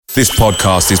This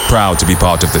podcast is proud to be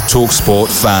part of the TalkSport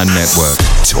Fan Network.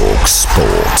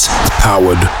 TalkSport.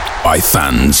 Powered by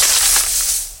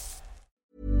fans.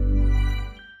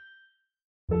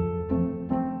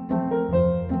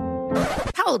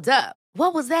 Hold up.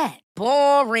 What was that?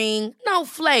 Boring. No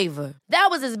flavor. That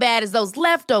was as bad as those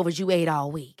leftovers you ate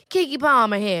all week. Keke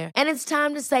Palmer here. And it's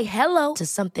time to say hello to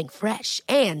something fresh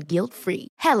and guilt-free.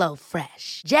 Hello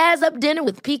Fresh. Jazz up dinner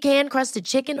with pecan-crusted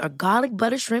chicken or garlic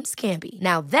butter shrimp scampi.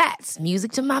 Now that's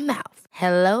music to my mouth.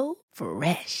 Hello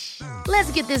Fresh.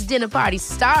 Let's get this dinner party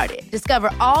started.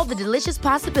 Discover all the delicious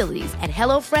possibilities at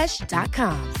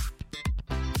HelloFresh.com.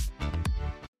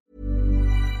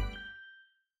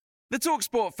 The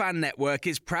TalkSport Fan Network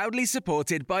is proudly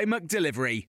supported by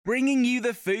McDelivery, bringing you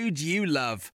the food you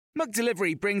love.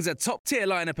 McDelivery brings a top-tier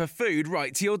lineup of food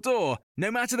right to your door. No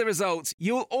matter the result,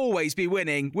 you'll always be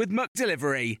winning with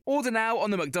McDelivery. Order now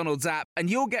on the McDonald's app and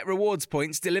you'll get rewards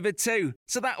points delivered too.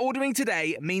 So that ordering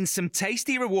today means some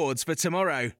tasty rewards for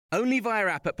tomorrow. Only via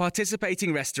app at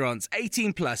participating restaurants.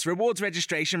 18 plus. Rewards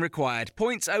registration required.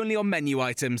 Points only on menu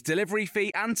items. Delivery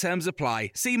fee and terms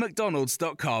apply. See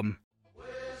mcdonalds.com.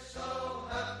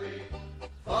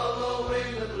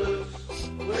 Following the blues,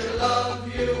 we love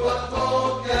you, what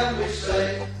more can we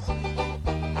say?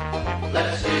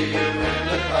 Let's hear you in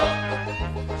the cup,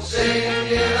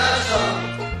 singing our song,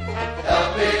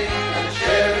 helping and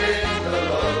sharing the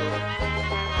load.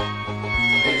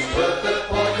 It's worth the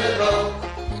pointed road,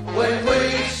 when we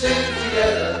sing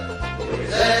together, we're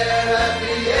there at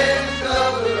the end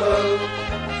of the road.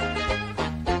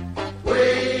 We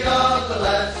are the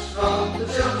lads from the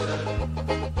children,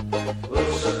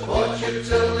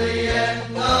 till the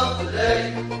end of the day.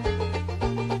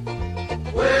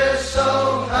 We're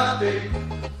so happy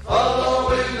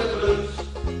following the blues.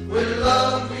 We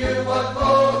love you, what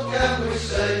more can we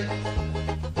say?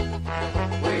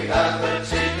 We have a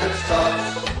team that's tops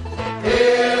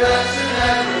here at St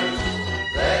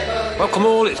Andrews. Welcome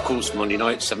all, it's Calls Monday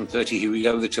night, 7:30, here we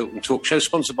go, the Tilton Talk Show,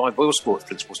 sponsored by Boyle Sports,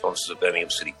 principal sponsors of Birmingham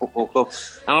City Football Club,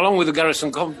 and along with the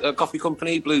Garrison Coffee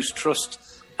Company, Blues Trust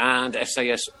and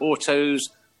SAS Autos,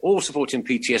 all supporting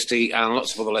PTSD and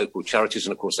lots of other local charities,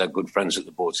 and of course our good friends at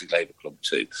the Bawdsey Labour Club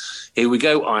too. Here we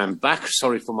go, I am back.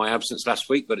 Sorry for my absence last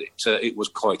week, but it was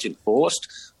quite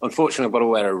enforced. Unfortunately, I've got to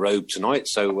wear a robe tonight,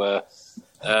 so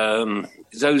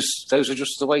those are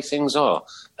just the way things are.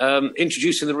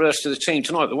 Introducing the rest of the team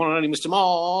tonight, the one and only Mr.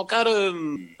 Mark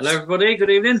Adams. Hello everybody,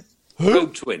 good evening.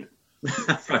 Robe twin.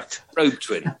 Right. Robe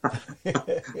twin.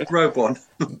 Robe one.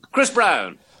 Chris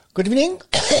Brown. Good evening.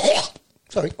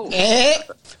 Sorry.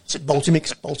 It's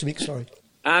Baltimix, sorry.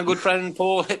 And good friend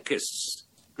Paul Hipkiss.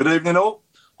 Good evening, all.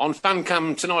 On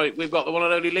Fancam tonight, we've got the one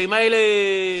and only Lee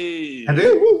Maley.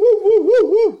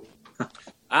 Hello.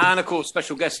 And, of course,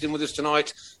 special guest in with us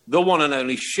tonight, the one and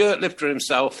only shirt lifter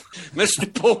himself, Mr.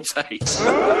 Paul Tait.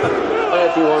 Hi,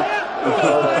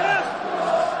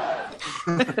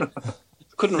 everyone.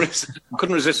 Couldn't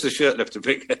resist the shirt lifter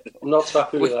pick. I'm not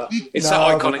happy with that. It's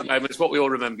that iconic moment. It's what we all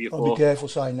remember you for. I'll be careful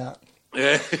saying that.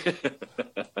 Yeah.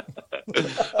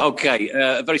 Okay,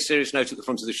 a very serious note at the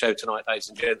front of the show tonight, ladies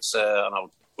and gents, and I'll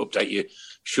update you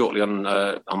shortly on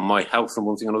my health and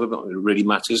one thing or another, but it really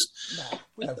matters.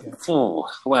 No, okay. Oh,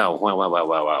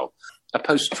 well. A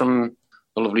post from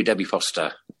the lovely Debbie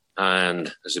Foster,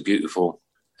 and there's a beautiful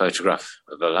photograph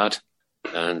of a lad,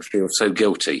 and feel so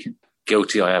guilty.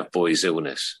 Guilty I have boys'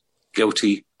 illness.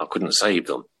 Guilty I couldn't save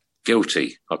them.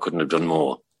 Guilty I couldn't have done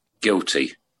more.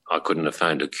 Guilty I couldn't have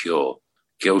found a cure.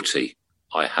 Guilty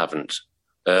I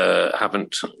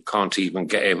can't even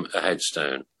get him a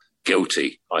headstone.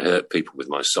 Guilty I hurt people with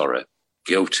my sorrow.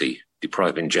 Guilty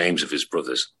depriving James of his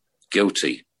brothers.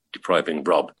 Guilty depriving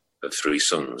Rob of 3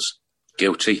 sons.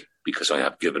 Guilty because I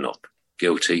have given up.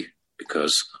 Guilty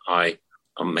because I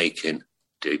am making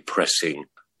depressing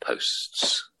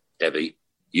posts. Debbie,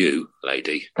 you,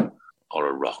 lady, are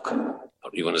a rock.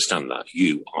 Don't you understand that?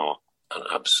 You are an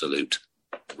absolute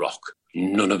rock.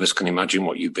 None of us can imagine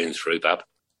what you've been through, Bab,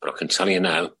 but I can tell you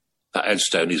now, that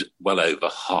headstone is well over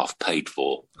half paid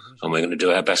for, and we're going to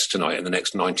do our best tonight in the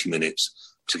next 90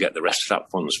 minutes to get the rest of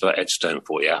that funds for that headstone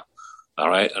for you. All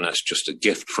right? And that's just a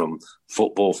gift from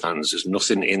football fans. There's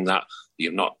nothing in that.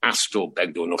 You've not asked or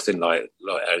begged or nothing like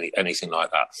anything like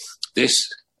that. This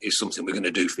is something we're going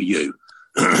to do for you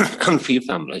and for your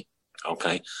family,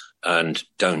 okay? And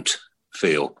don't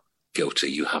feel guilty.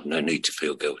 You have no need to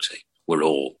feel guilty. We're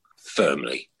all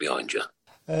firmly behind you.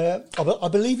 I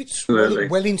believe it's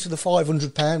well into the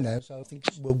 £500 now, so I think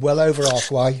we're well over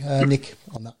halfway, Nick,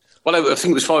 on that. Well, I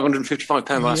think it was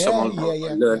 £555 last time I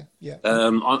learned. Yeah.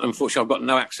 Unfortunately, I've got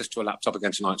no access to a laptop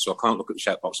again tonight, so I can't look at the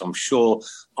shout box. I'm sure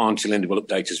Auntie Linda will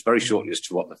update us very shortly as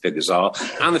to what the figures are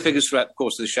and the figures throughout the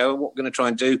course of the show. And what we're going to try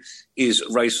and do is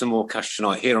raise some more cash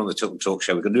tonight here on the Tilton Talk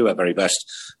Show. We're going to do our very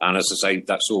best. And as I say,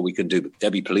 that's all we can do. But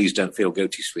Debbie, please don't feel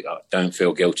guilty, sweetheart. Don't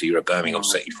feel guilty. You're a Birmingham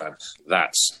City fan.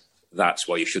 That's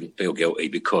why you shouldn't feel guilty,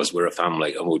 because we're a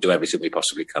family and we'll do everything we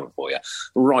possibly can for you.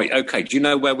 Right, OK. Do you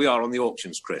know where we are on the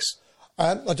auctions, Chris?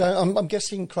 I don't. I'm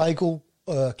guessing Craig will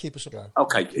keep us up.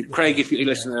 OK. Craig, if you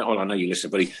listen, well, I know you listen,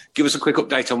 buddy. Give us a quick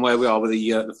update on where we are with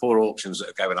the 4 auctions that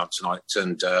are going on tonight,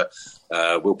 and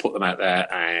we'll put them out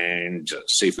there and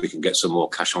see if we can get some more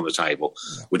cash on the table.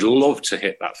 Yeah. We'd love to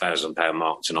hit that £1,000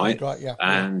 mark tonight. Right, yeah.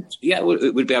 And, it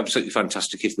would be absolutely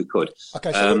fantastic if we could.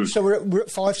 OK, so we're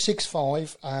at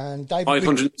 565, and David...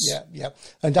 500. Yeah.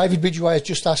 And David Bridgeway has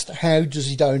just asked how does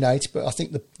he donate, but I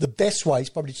think the best way is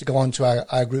probably to go onto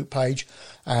our group page,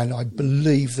 and I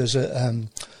believe there's a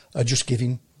Just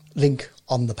Giving link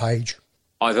on the page.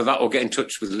 Either that or get in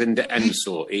touch with Linda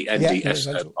Ensor,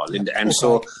 E-N-D-S-O, Linda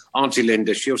Ensor, Okay. Auntie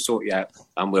Linda. She'll sort you out,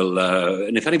 and we'll.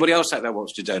 And if anybody else out there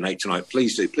wants to donate tonight,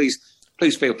 please do. Please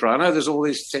feel free. I know there's all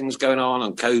these things going on,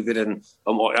 and COVID, and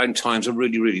times are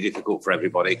really, really difficult for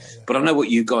everybody. But I know what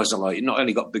you guys are like. You've not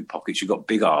only got big pockets, you've got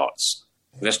big hearts.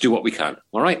 Let's do what we can.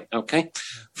 All right, okay.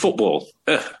 Football,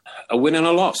 a win and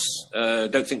a loss.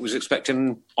 Don't think we was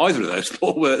expecting either of those,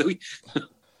 Paul, were we?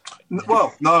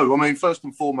 Well, no. I mean, first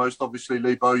and foremost, obviously,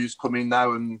 Lee Bowyer's come in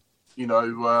now, and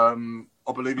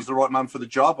I believe he's the right man for the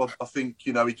job. I think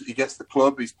he gets the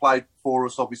club. He's played for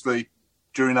us, obviously,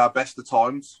 during our best of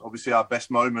times, obviously our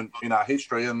best moment in our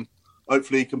history, and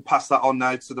hopefully he can pass that on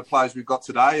now to the players we've got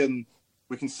today, and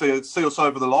we can see us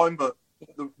over the line. But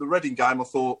the Reading game, I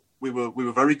thought we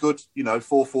were very good.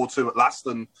 4-4-2 at last,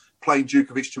 and playing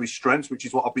Djukovic to his strengths, which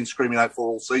is what I've been screaming out for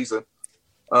all season.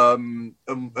 We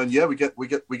get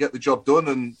the job done,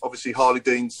 and obviously Harley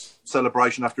Dean's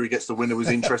celebration after he gets the winner was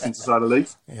interesting to say the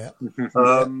least. Yeah.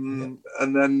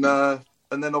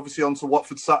 And then obviously on to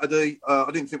Watford Saturday. I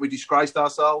didn't think we disgraced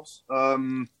ourselves.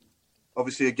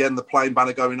 Obviously, again, the plain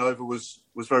banner going over was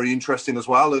very interesting as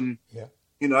well. And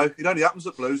it only happens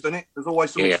at Blues, doesn't it? There's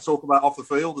always something to talk about off the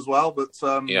field as well. But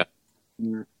overall,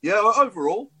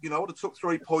 I would have took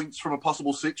 3 points from a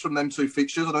possible 6 from them 2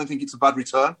 fixtures. I don't think it's a bad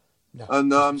return. No.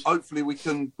 And hopefully we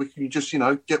can just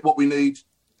get what we need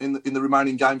in the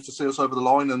remaining games to see us over the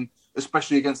line, and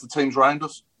especially against the teams around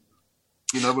us.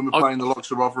 When we're playing the likes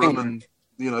of Rotherham and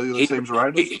the other teams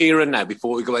around us. Here and now,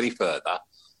 before we go any further,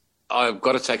 I've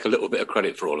got to take a little bit of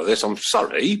credit for all of this. I'm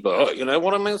sorry, but you know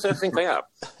what I mean. I think I have.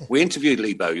 We interviewed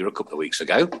Lee Bowyer a couple of weeks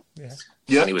ago.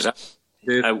 Yeah. And he was asked,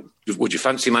 would you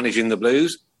fancy managing the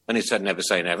Blues? And he said, never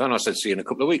say never. And I said, see you in a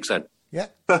couple of weeks then. Yeah.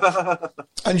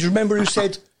 And do you remember who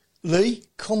said, Lee,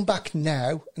 come back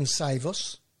now and save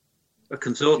us? A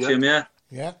consortium,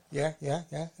 Yeah.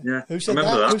 Who said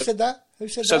Remember that? that? Who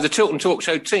said that? So the Tilton Talk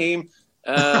Show team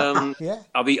are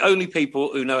the only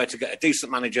people who know how to get a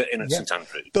decent manager in at St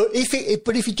Andrews. But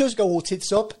if it does go all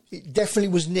tits up, it definitely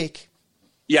was Nick.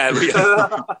 Yeah. It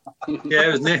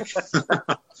was Nick.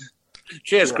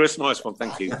 Cheers, Chris. Nice one.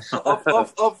 Thank you.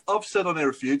 I've said on here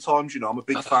a few times, I'm a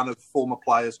big fan of former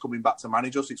players coming back to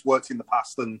manage us. It's worked in the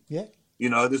past, and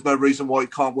there's no reason why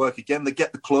it can't work again. They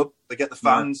get the club, they get the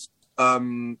fans,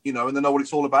 and they know what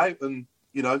it's all about. And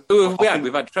who have we had?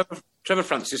 We've had Trevor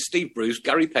Francis, Steve Bruce,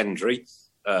 Gary Pendry,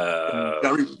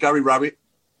 Gary Rowett.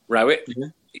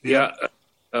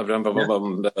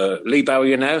 Lee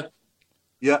Bowyer now.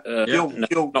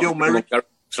 Gil Merrick.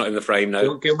 It's not in the frame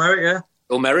now. Gil Merrick,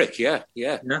 Gil Merrick, yeah.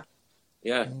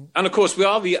 And of course, we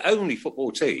are the only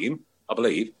football team, I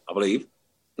believe,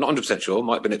 not 100% sure,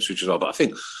 might have been Ipswich as well, but I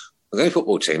think we're the only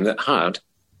football team that had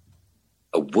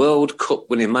a World Cup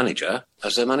winning manager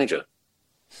as their manager.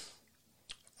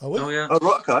 Oh, yeah. Oh,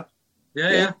 right, okay.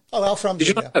 Yeah. Oh, Alf Ramsey.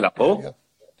 Did you know that, Paul? Yeah.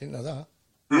 Didn't know that.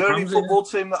 The only football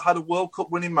team that had a World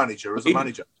Cup winning manager as a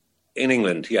manager? In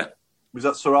England, yeah. Was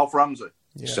that Sir Alf Ramsey?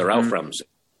 Yeah. Sir Alf Ramsey.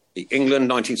 The England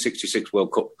 1966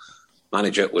 World Cup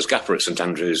manager was gaffer at St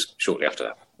Andrews shortly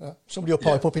after that. Somebody will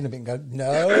pipe up in a bit and go,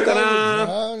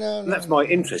 no. That's my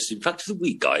interest in fact of the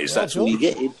week, guys. That's what you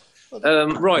get.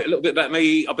 Right, a little bit about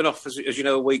me. I've been off, as you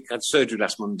know, a week. I had surgery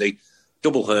last Monday.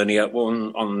 Double hernia,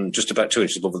 one on just about 2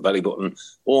 inches above the belly button,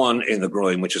 one in the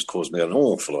groin, which has caused me an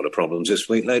awful lot of problems this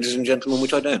week, ladies and gentlemen,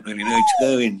 which I don't really know to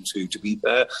go into, to be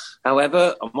fair.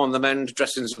 However, I'm on the mend.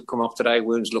 Dressings have come off today.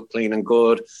 Wounds look clean and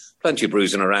good. Plenty of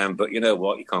bruising around, but you know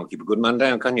what? You can't keep a good man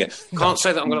down, can you? Can't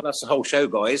say that I'm going to last the whole show,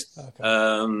 guys.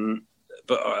 Okay.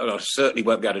 but I certainly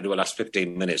won't be able to do a last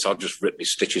 15 minutes. I'll just rip my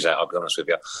stitches out, I'll be honest with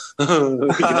you.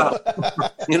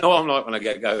 You know what I'm like when I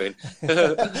get going.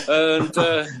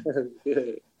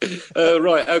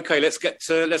 Right, okay, let's get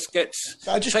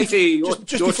Tatey, your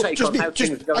take on how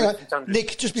things are going.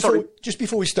 Nick, just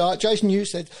before we start, Jason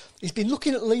Hughes said he's been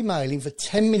looking at Lee Mailing for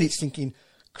 10 minutes thinking,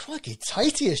 crikey,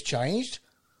 Tatey has changed.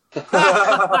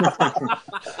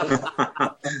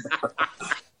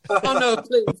 Oh no,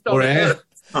 please don't.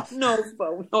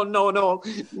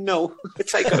 No.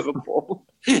 Take over, Paul.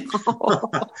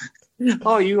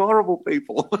 Oh, you horrible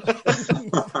people.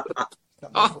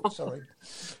 Sorry.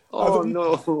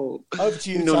 No. Over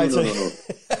to you, Tatey.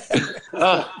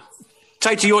 No.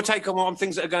 Tatey, your take on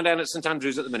things that are going down at St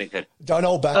Andrews at the minute, kid? Don't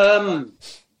hold back.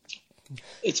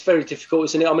 It's very difficult,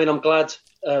 isn't it? I mean, I'm glad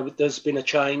there's been a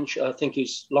change. I think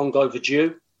it's long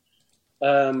overdue.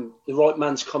 The right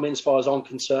man's coming, as far as I'm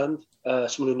concerned.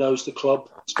 Someone who knows the club.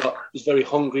 He's a very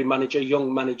hungry manager,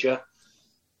 young manager.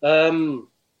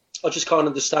 I just can't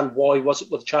understand why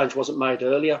the change wasn't made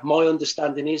earlier. My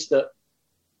understanding is that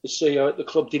the CEO at the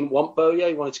club didn't want Bowyer.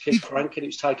 He wanted to keep Crank, and it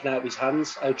was taken out of his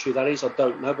hands. How true that is, I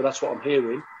don't know, but that's what I'm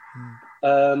hearing.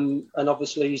 And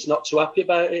obviously, he's not too happy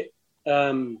about it.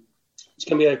 It's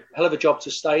going to be a hell of a job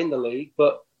to stay in the league,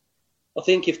 but I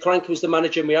think if Crank was the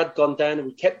manager and we had gone down and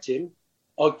we kept him,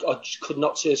 I just could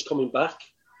not see us coming back.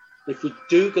 If we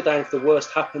do go down, if the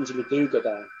worst happens and we do go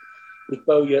down, with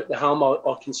Bowyer at the helm,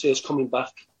 I can see us coming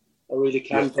back. I really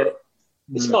can, but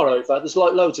it's not over. There's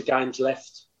loads of games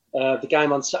left. The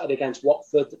game on Saturday against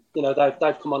Watford,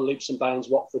 they've come on leaps and bounds,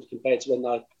 Watford, compared to when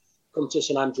they come to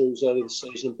St Andrews early this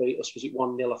season and beat us. Was it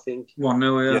 1-0, I think?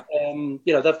 1-0,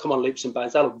 yeah. They've come on leaps and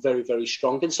bounds. They look very, very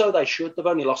strong, and so they should. They've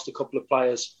only lost a couple of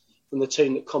players from the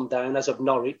team that come down, as of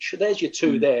Norwich. There's your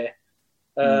two there.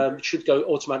 It should go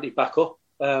automatically back up.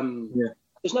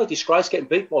 There's no disgrace getting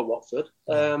beat by Watford.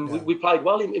 We played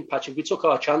well in patching. We took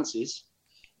our chances.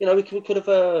 We could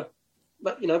have,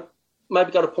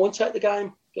 maybe got a point out of the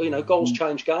game. Goals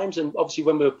change games, and obviously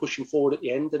when we were pushing forward at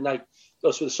the end, and they got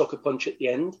us with a sucker punch at the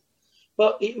end.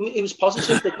 But it was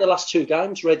positive that the last two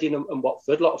games, Reading and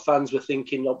Watford, a lot of fans were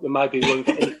thinking we maybe won't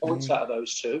get any points out of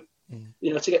those two.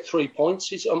 To get 3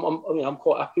 points, I'm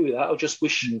quite happy with that. I just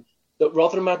wish that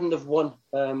Rotherham hadn't have won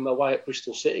away at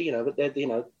Bristol City. But they've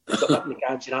got that many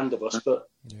games in hand of us, but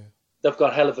they've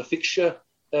got a hell of a fixture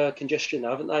congestion,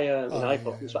 haven't they? In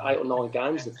April, it's like 8 or 9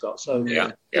 games they've got. So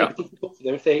it'll be difficult for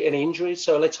them if they any injuries.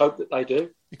 So let's hope that they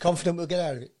do. You're confident we'll get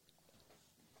out of it?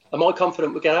 Am I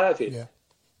confident we'll get out of it? Yeah.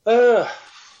 I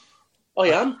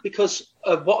am, because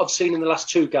of what I've seen in the last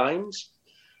 2 games.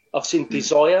 I've seen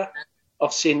desire.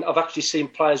 I've actually seen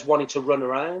players wanting to run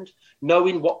around,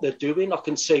 knowing what they're doing. I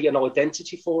can see an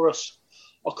identity for us.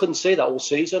 I couldn't see that all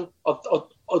season. I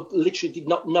literally did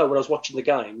not know when I was watching the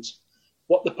games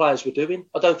what the players were doing.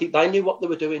 I don't think they knew what they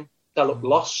were doing. They looked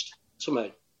lost to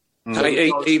me.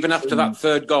 Even after that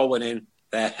third goal went in,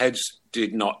 their heads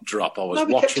did not drop. I was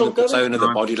watching the tone of the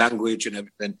body language and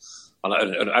everything.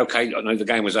 And okay, I know the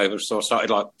game was over, so I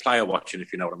started like player watching,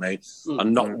 if you know what I mean.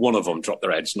 And not one of them dropped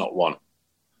their heads, not one.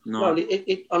 No,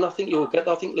 and I think you'll get.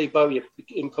 I think Lee Bowyer,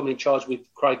 him coming in charge with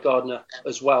Craig Gardner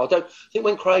as well. I think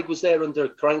when Craig was there under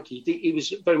Cranky, he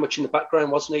was very much in the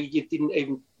background, wasn't he? You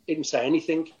didn't even say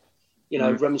anything,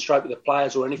 remonstrate with the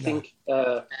players or anything.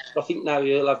 I think now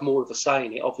he'll have more of a say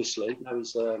in it. Obviously, now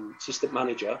he's assistant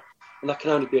manager, and that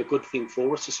can only be a good thing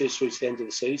for us to see us through to the end of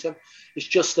the season. It's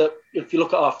just that if you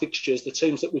look at our fixtures, the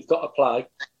teams that we've got to play.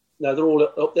 No, they're all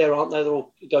up there, aren't they? They're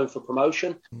all going for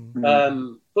promotion.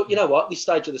 But you know what? This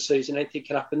stage of the season, anything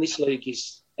can happen. This league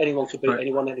is anyone could beat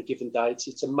anyone any given day.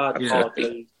 It's a mad hard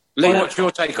league. Lee, what's your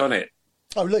take on it?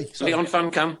 Oh, Lee. Lee on fan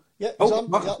cam? Yeah,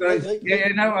 I'm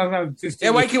just...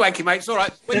 Yeah, wakey, mate. It's all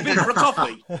right. Where have you been for a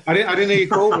coffee? I didn't hear you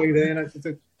call me there.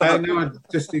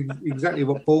 Just exactly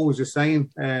what Paul was just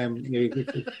saying.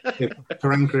 If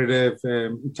Karanka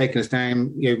had taken us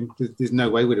down, there's no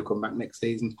way we'd have come back next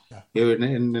season.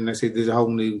 And I said there's a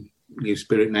whole new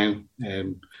spirit now,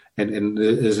 and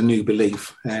there's a new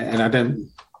belief. And I don't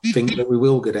think that we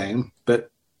will go down. But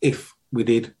if we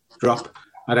did drop,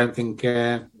 I don't think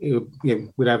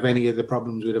we'd have any of the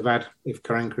problems we'd have had if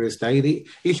Karanka had stayed.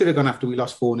 He should have gone after we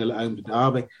lost 4-0 at home to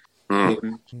Derby.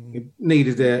 It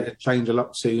needed a change a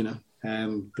lot sooner.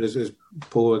 But as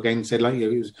Paul again said,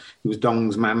 he was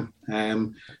Dong's man,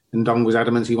 and Dong was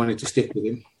adamant he wanted to stick with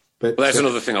him. But there's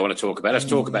another thing I want to talk about. Let's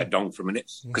talk about Dong for a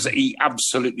minute, because he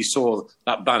absolutely saw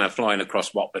that banner flying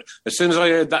across Watford. As soon as I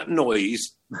heard that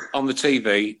noise on the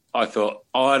TV, I thought,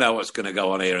 I know what's going to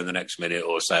go on here in the next minute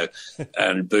or so.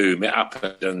 And boom, it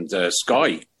happened. And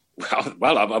Sky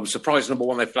Well, I'm surprised, number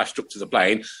one, they flashed up to the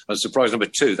plane. I was surprised, number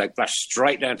two, they flashed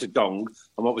straight down to Dong.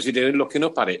 And what was he doing? Looking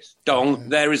up at it. Dong,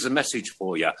 there is a message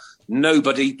for you.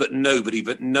 Nobody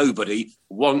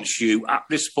wants you at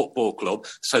this football club.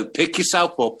 So pick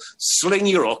yourself up, sling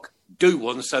your hook, do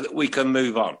one so that we can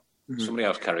move on. Somebody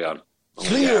else carry on.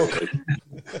 Sling your hook.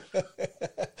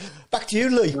 Back to you,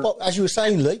 Lee. What, as you were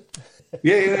saying, Lee.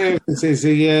 The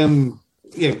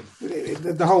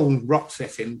whole rot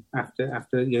setting after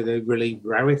they relieved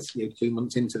Rowett 2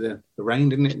 months into the reign,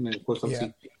 didn't it? And of course,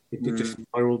 obviously, it just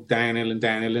spiralled downhill, and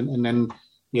then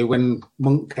when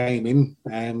Monk came in,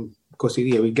 of course,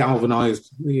 he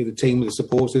galvanised the team with the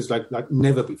supporters like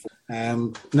never before.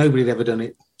 Nobody had ever done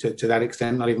it to that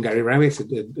extent. Not even Gary Rowett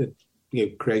had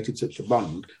created such a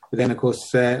bond. But then, of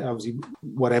course, obviously,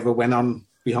 whatever went on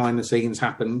behind the scenes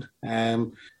happened.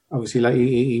 Obviously,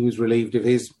 he was relieved of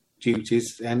his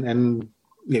duties, and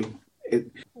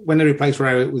when they replaced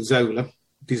Rowett with Zola,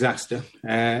 disaster.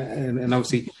 And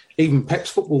obviously, even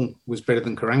Pep's football was better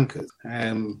than Karanka's,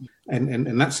 and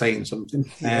that's saying something.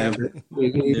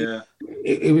 It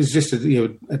was just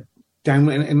a down,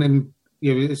 and then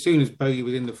as soon as Bowyer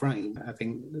was in the frame, I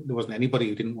think there wasn't anybody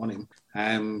who didn't want him.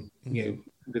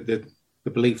 The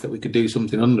belief that we could do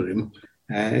something under him.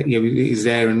 Is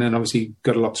there, and then obviously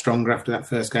got a lot stronger after that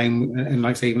first game, and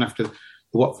like I say, even after the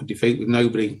Watford defeat, with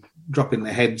nobody dropping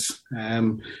their heads,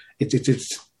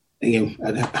 it's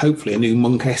hopefully a new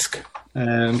Monk-esque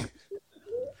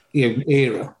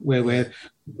era where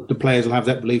the players will have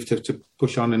that belief to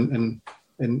push on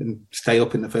and stay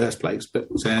up in the first place. But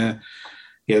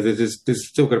there's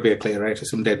still got to be a clear out of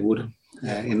some dead wood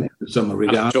in some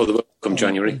regard. I'm sure there will come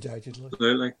January.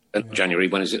 Absolutely. January.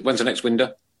 When is it? When's the next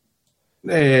window?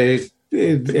 End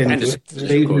of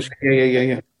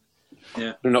season.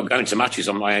 Yeah. We're not going to matches.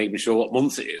 I'm not even sure what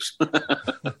month it is.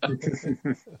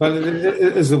 Well,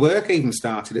 has the work even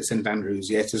started at St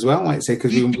Andrews yet as well? Like I say,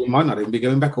 because we might not even be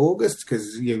going back August,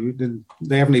 because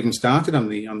they haven't even started on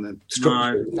the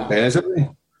structure of affairs, have they?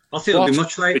 I think it'll be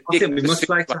much later. I think it'll be much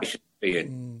later.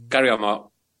 Carry on, Mark.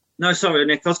 No, sorry,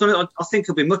 Nick. I think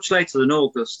it'll be much later than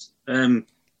August.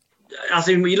 As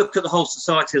in, when you look at the whole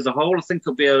society as a whole, I think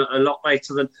it'll be a lot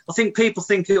later than. I think people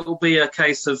think it will be a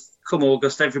case of come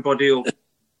August, everybody will,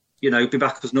 be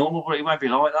back as normal, but it won't be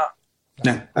like that.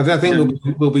 No, I think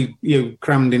we'll be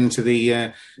crammed into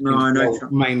the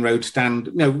main road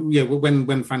stand. No,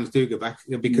 when fans do go back,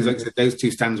 because like I said, those two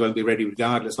stands won't be ready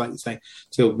regardless, like you say.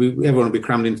 So everyone will be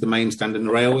crammed into the main stand and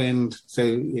the railway end.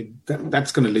 So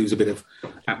that's going to lose a bit of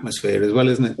atmosphere as well,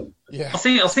 isn't it? Yeah, I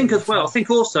think as well. I think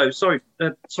also. Sorry,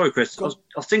 Chris. I was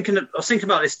thinking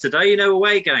about this today.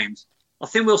 Away games. I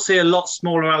think we'll see a lot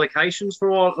smaller allocations for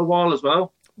a while as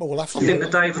well. Well, we'll have to. I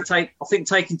think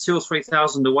taking 2,000 or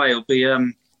 3,000 away will be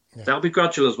that'll be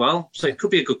gradual as well. So it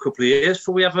could be a good couple of years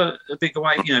before we have a big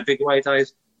away, big away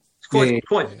days. It's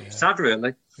quite sad,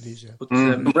 really. It is, yeah. But,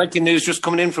 breaking news just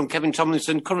coming in from Kevin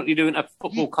Tomlinson, currently doing a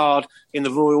football card in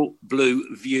the Royal Blue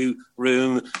View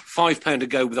room. £5 to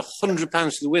go with £100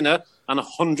 to the winner and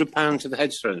 £100 to the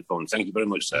Headstone Fund. Thank you very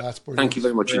much, sir. That's brilliant. Thank you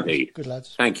very much indeed. Good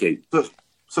lads. Thank you.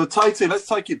 So Tait, let's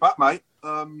take it back, mate.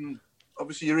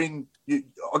 Obviously, I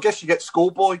guess you get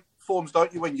schoolboy forms,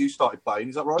 don't you, when you started playing?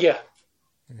 Is that right? Yeah.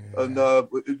 And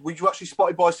were you actually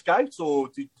spotted by scouts, or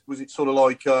was it sort of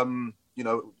like,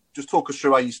 just talk us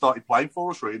through how you started playing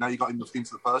for us, really, now you got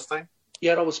into the first team?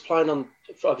 Yeah, I was playing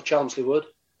over Chelmsley Wood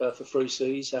for 3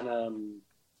 seasons, and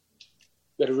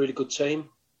we had a really good team.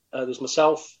 There was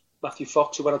myself, Matthew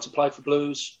Fox, who went on to play for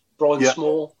Blues, Brian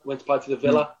Small, who went to play for the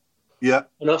Villa. Yeah,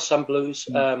 and us and Blues.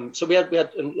 So we had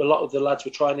a lot of the lads were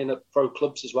training at pro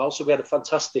clubs as well. So we had a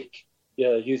fantastic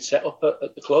youth setup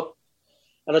at the club.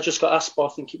 And I just got asked by, I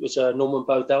think it was Norman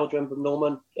Bodell. Do you remember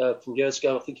Norman from years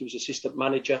ago? I think he was assistant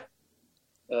manager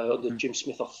under Jim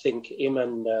Smith. I think him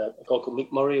and a guy called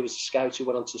Mick Murray, who was a scout who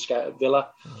went on to scout at Villa.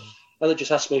 And they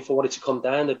just asked me if I wanted to come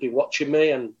down. They'd be watching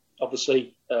me, and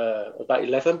obviously about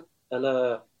 11. And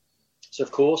so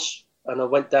of course, and I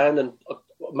went down and I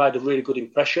made a really good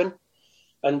impression.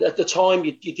 And at the time,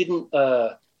 you didn't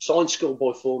sign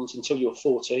schoolboy forms until you were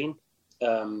 14.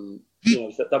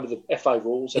 That were the FA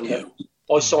rules. And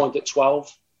I signed at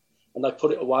 12, and they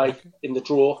put it away in the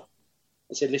drawer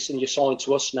and said, "Listen, you're signed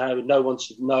to us now. No one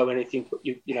should know anything, but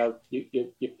you're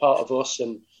part of us,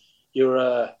 and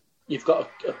you've got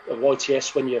a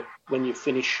YTS when you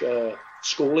finish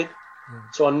schooling."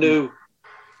 So I knew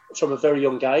from a very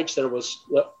young age that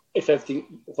if I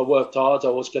worked hard, I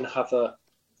was going to have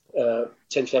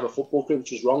potentially have a football career,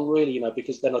 which was wrong, really,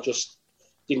 because then I just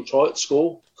didn't try at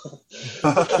school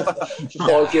for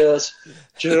 5 years.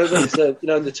 Do you know what I mean? So,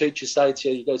 and the teachers say to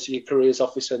you, you go to your careers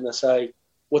officer and they say,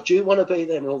 what do you want to be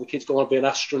then? And all the kids go, I want to be an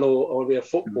astronaut, I want to be a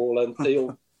footballer, and they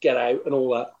all get out and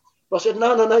all that. But I said,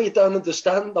 no, you don't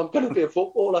understand. I'm going to be a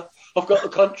footballer. I've got the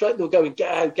contract. They'll go and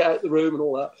get out the room and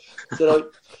all that.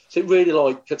 So it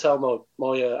really could tell my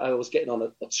I was getting on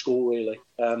at school really.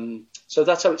 So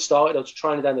that's how it started. I was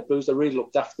training down the Blues. They really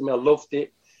looked after me. I loved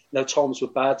it. Times were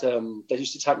bad. They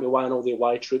used to take me away on all the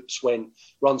away trips when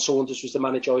Ron Saunders was the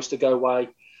manager. I used to go away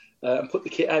and put the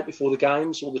kit out before the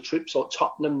games. All the trips like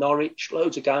Tottenham, Norwich,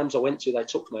 loads of games I went to. They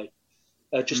took me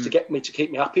just to get me to keep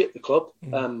me happy at the club.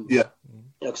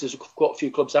 Because there's quite a few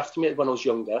clubs after me when I was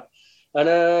younger, and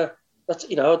that's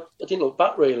I didn't look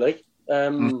back really.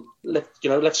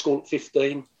 Left school at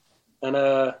 15, and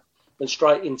then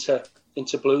straight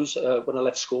into Blues when I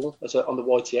left school on the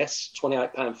YTS,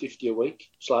 £28.50 a week,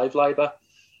 slave labour,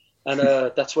 and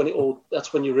that's when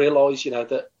you realise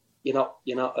that you're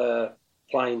not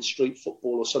playing street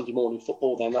football or Sunday morning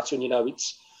football. Then that's when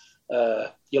it's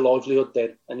your livelihood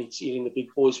then, and you're in the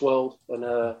big boys world, and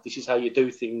this is how you do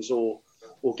things or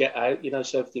get out,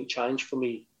 so everything changed for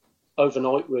me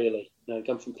overnight really,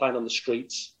 going from playing on the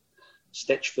streets,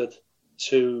 Stetchford,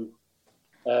 to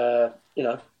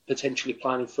potentially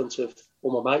playing in front of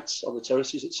all my mates on the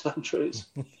terraces at St Andrews.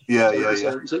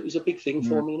 It was a big thing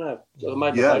for me, I made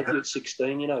my debut at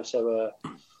 16, so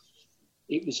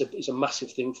it was a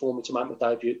massive thing for me to make my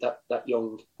debut that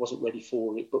young. Wasn't ready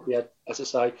for it, but we had, as I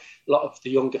say, a lot of the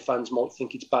younger fans might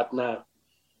think it's bad now,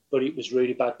 but it was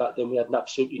really bad back then. We had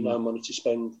absolutely no money to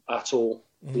spend at all.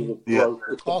 We were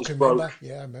broke. I can remember.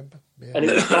 Yeah, I remember. Yeah. And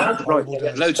it was bad.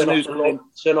 Loads of news.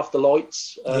 Turn off the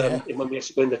lights. And when we used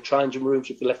to go in the changing rooms,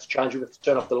 if we left the changing room, we had to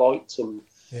turn off the lights. And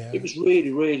it was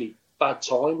really, really bad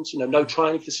times. No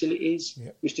training facilities.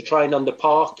 We used to train on the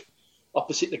park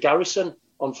opposite the Garrison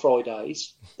on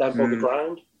Fridays, down by the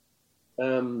ground,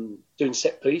 doing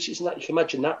set pieces and that. You can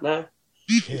imagine that now.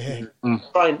 We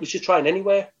used to train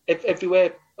anywhere,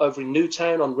 everywhere, over in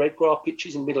Newtown on Redgrass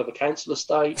pitches in the middle of a council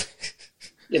estate.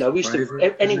 We used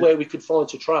to anywhere we could find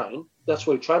to train. That's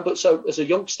where we trained. But so as a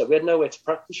youngster, we had nowhere to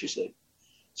practice. You see,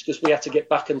 it's because we had to get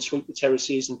back and sweep the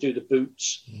terraces and do the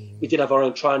boots. We didn't have our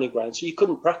own training ground, so you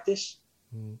couldn't practice.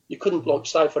 You couldn't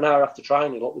stay for an hour after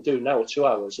training like we do now, or 2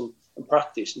 hours, and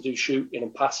practice and do shooting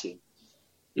and passing.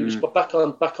 It was back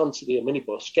onto the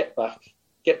minibus, get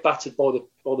battered by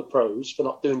the pros for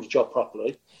not doing the job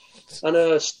properly,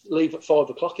 and leave at 5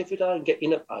 o'clock every day and get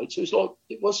in at 8. So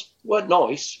it weren't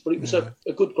nice, but it was a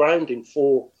good grounding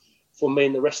for me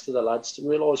and the rest of the lads to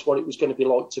realise what it was going to be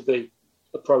like to be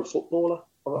a pro footballer.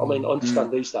 I mean, I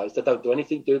understand these days they don't do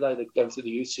anything, do they? They go through the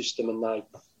youth system and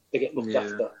they get looked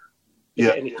after. They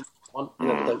get anything they want. They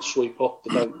don't sweep up.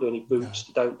 They don't do any boots.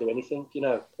 They don't do anything.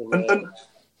 And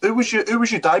who was your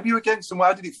debut against, and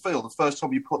how did it feel the first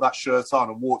time you put that shirt on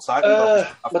and walked out?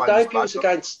 My debut was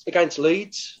against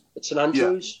Leeds at St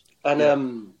Andrews, and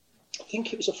I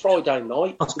think it was a Friday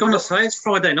night. I was going to say it's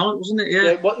Friday night, wasn't it?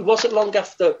 Yeah. It wasn't long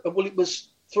after. Well, it was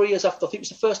 3 years after. I think it was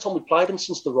the first time we played them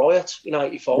since the riot in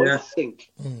 '85. I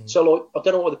think. So I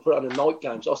don't know why they put it on the night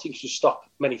games. I think it's to stop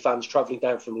many fans travelling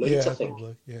down from Leeds. I think.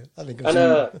 Probably. Yeah, I think. And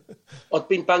I'd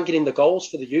been banging in the goals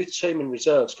for the youth team and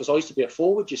reserves because I used to be a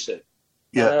forward. You see.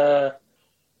 Yeah.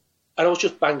 And I was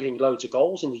just banging loads of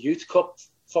goals in the Youth Cup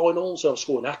finals. I was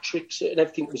scoring hat-tricks and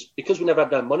everything. Was because we never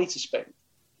had no money to spend.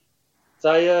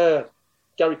 Gary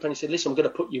Penny said, "Listen, I'm going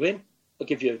to put you in. I'll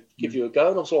give you a go."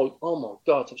 And I was like, "Oh my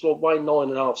God!" I was like weighing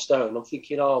 9.5 stone. I'm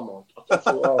thinking, "Oh my!" I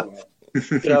thought, "Oh man,"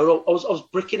 I was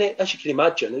bricking it, as you can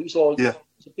imagine. It was like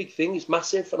it's a big thing. It's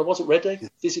massive, and I wasn't ready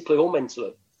physically or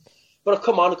mentally. But I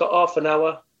come on. I got half an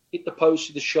hour. Hit the post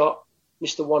with the shot.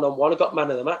 Missed the 1-on-1. I got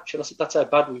man of the match, and I said that's how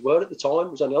bad we were at the time.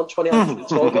 It was only on 28 minutes,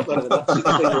 so I got man of the match.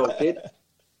 16-year-old kid,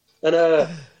 and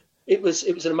it was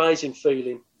an amazing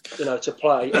feeling, to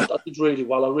play. I did really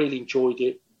well. I really enjoyed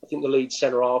it. I think the lead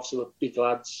centre halves were big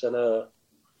lads, and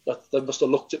they must have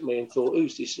looked at me and thought,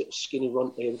 "Who's this little skinny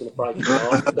runt here? We're going to break his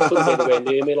arm." They couldn't get anywhere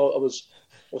near me. I was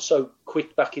so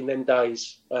quick back in them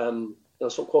days. I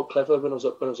was quite clever when I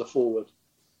was a forward.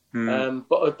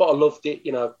 But I loved it,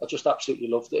 I just absolutely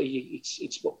loved it.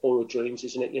 It's what boyhood dreams,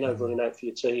 isn't it? Running out for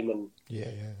your team and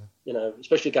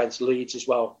especially against Leeds as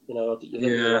well. Because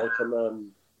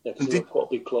they're quite a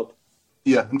big club.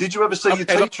 Yeah, and did you ever see your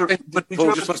teacher?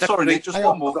 Sorry, Nick, just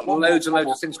one more. Got loads and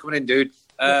loads of things coming in, dude.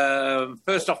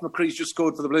 First off, McCree's just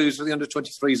scored for the Blues for the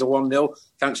under-23s, a 1-0.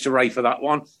 Thanks to Ray for that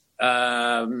one.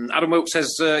 Adam Wilk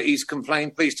says he's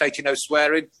complained. Please take no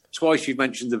swearing. Twice you've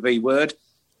mentioned the V word.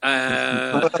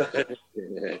 Where's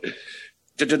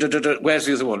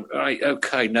the other one? Right,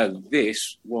 okay, no,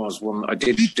 this was one I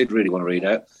did really want to read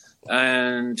out.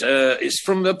 And it's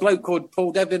from a bloke called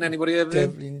Paul Devlin. Anybody ever?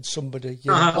 Devlin, somebody.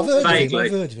 Yeah, I've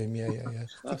heard of him. Yeah.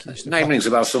 Name rings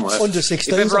a bell somewhere. Under 16s.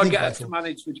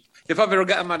 If ever I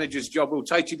get a manager's job, will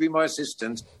Tait be my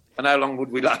assistant? And how long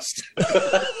would we last? I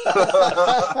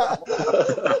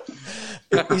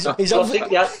think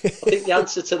the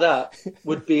answer to that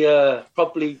would be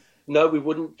probably no. We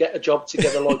wouldn't get a job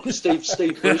together. Like Steve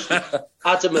Bruce was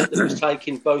adamant that he was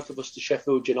taking both of us to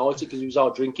Sheffield United because he was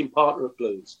our drinking partner at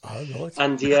Blues. Oh, right.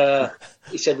 And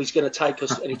he said he was going to take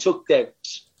us, and he took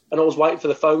Devs. And I was waiting for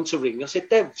the phone to ring. I said,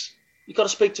 Devs, you've got to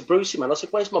speak to Brucey, man. I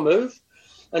said, where's my move?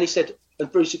 And he said,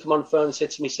 and Brucey come on the phone and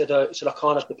said to me, he said, I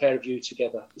can't have the pair of you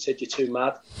together. He said, you're too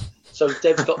mad. So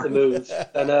Dev's got the move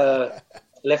and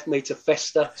left me to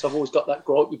fester. So I've always got that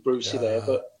gripe with Brucey there.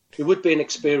 But it would be an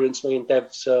experience, me and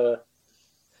Dev's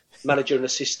manager and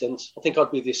assistant. I think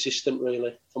I'd be the assistant, really,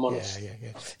 if I'm honest. Yeah.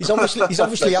 He's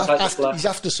obviously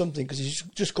after something because he's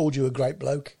just called you a great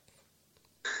bloke.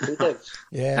 Who Dev's?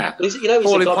 Yeah.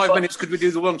 Paul, in 5 minutes, could we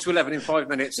do the 1 to 11 in 5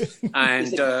 minutes?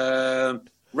 And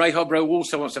Ray Hobro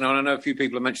also wants to know, and I know a few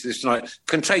people have mentioned this tonight,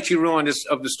 can Tait remind us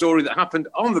of the story that happened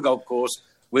on the golf course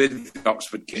with the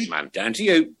Oxford Kid Man? Down to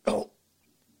you. Oh.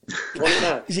 You want it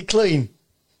now? Is it clean?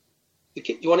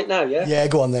 You want it now, yeah? Yeah,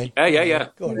 go on then. Yeah.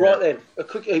 Go on, right then. A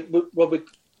quick,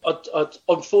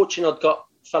 unfortunately, I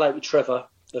fell out with Trevor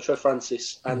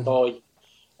Francis, and I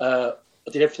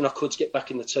did everything I could to get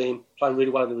back in the team, playing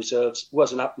really well in the reserves. It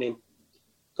wasn't happening.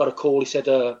 Got a call. He said,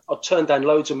 I'd turned down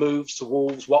loads of moves to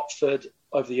Wolves, Watford,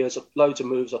 over the years. Loads of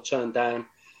moves I turned down.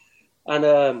 And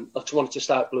I just wanted to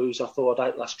start Blues. I thought I'd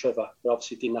outlast Trevor, but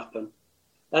obviously it didn't happen.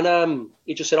 And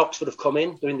he just said, Oxford have come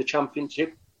in. They're in the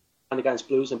Championship and against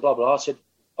Blues and blah, blah. I said,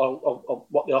 I'll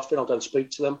what they're offering, I'll go and speak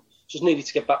to them. Just needed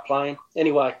to get back playing.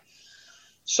 Anyway,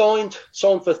 signed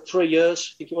for 3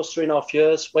 years. I think it was 3.5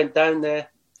 years. Went down there,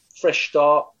 fresh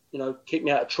start, keep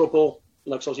me out of trouble,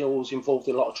 because I was always involved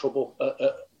in a lot of trouble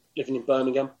living in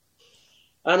Birmingham.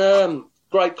 And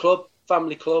great club,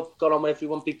 family club, got on with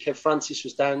everyone. Big Kev Francis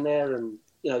was down there and,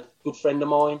 good friend of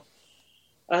mine.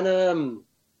 And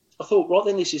I thought, right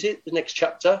then, this is it, the next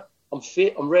chapter. I'm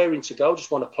fit, I'm raring to go,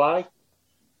 just want to play.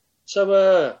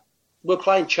 So we're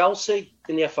playing Chelsea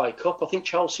in the FA Cup. I think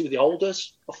Chelsea were the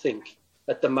olders,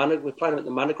 at the Manor. We're playing at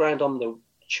the Manor Ground on the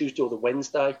Tuesday or the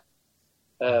Wednesday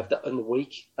in the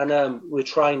week. And we're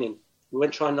training. We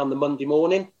went training on the Monday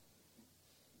morning.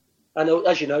 And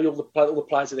as you know, all the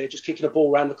players are there just kicking a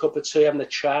ball around, a cup of tea, having a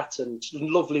chat, and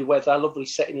lovely weather, lovely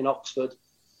setting in Oxford.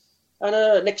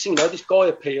 And next thing you know, this guy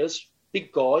appears,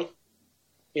 big guy,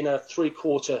 in a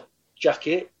 3/4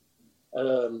 jacket,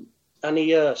 and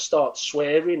he starts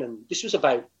swearing. And this was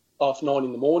about 9:30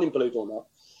 in the morning, believe it or not.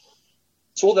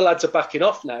 So all the lads are backing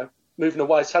off now, moving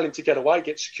away, telling him to get away,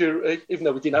 get security, even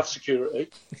though we didn't have security.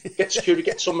 Get security,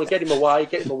 get someone, get him away.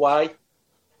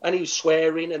 And he was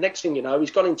swearing, and next thing you know, he's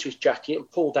gone into his jacket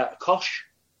and pulled out a kosh.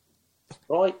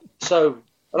 Right? So,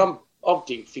 and I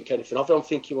didn't think anything of it. I'm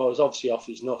thinking, well, he's obviously off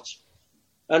his nuts.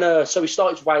 And so he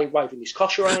started waving his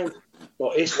kosh around,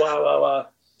 like this, wow.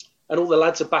 And all the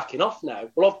lads are backing off now.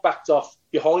 Well, I've backed off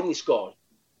behind this guy.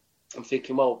 I'm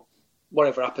thinking, well,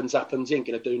 whatever happens, he ain't going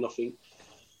to do nothing.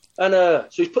 And so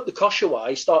he's put the kosh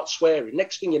away, he starts swearing.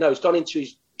 Next thing you know, he's gone into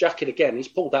his jacket again, he's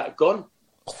pulled out a gun.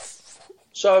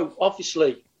 So,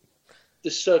 obviously,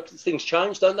 things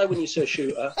change, don't they, when you see a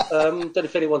shooter? Don't know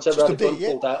if anyone's ever had a gun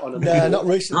pulled out on him. No, not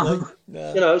recently.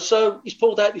 No. So he's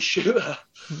pulled out this shooter.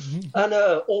 And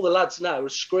all the lads now are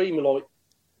screaming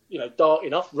like,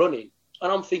 darting off, running.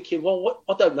 And I'm thinking, well, what?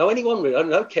 I don't know anyone really. I don't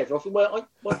know Kevin. I think, well,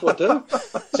 what do I do?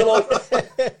 So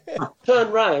I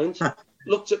turned round,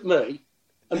 looked at me,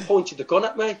 and pointed the gun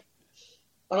at me.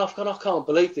 And I've gone, I can't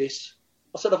believe this.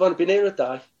 I said, I've only been here a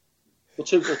day. Or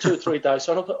two or 3 days.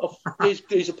 So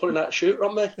these are pulling out a shooter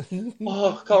on me.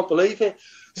 Oh, I can't believe it.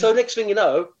 So next thing you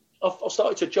know, I've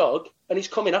started to jog, and he's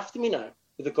coming after me now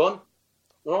with a gun.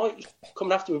 Right? He's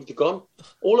coming after me with the gun.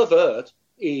 All I've heard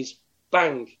is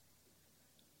bang.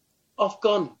 I've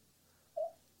gone,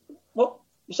 what?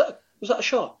 Was that a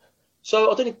shot?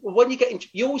 So I don't know, when you get into,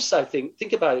 you always say,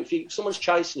 think about it. If someone's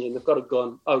chasing you and they've got a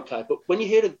gun, okay. But when you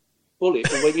hear a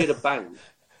bullet or when you hear a bang,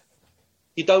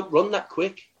 you don't run that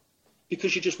quick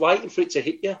because you're just waiting for it to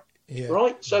hit you. Yeah.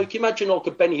 Right? So can you imagine like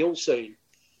a Benny Hill scene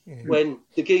when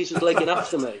the geezer's legging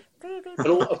after me and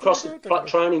all across the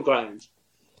training ground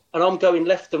and I'm going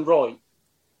left and right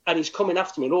and he's coming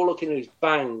after me and all looking at is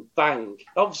bang, bang.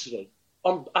 Obviously,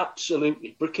 I'm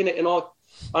absolutely bricking it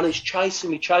and he's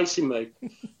chasing me.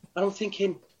 And I'm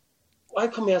thinking, how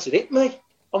come he hasn't hit me?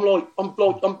 I'm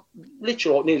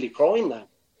literally nearly crying now.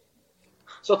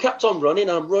 So I kept on running,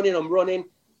 I'm running.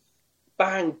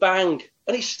 bang, bang,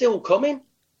 and he's still coming.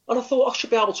 And I thought I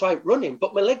should be able to outrun him,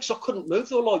 but my legs, I couldn't move.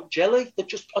 They were like jelly.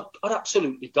 I'd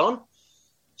absolutely gone.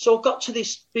 So I got to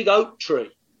this big oak tree,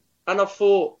 and I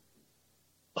thought,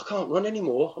 I can't run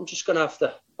anymore. I'm just going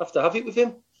to have it with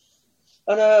him.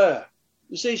 And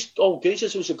there's these old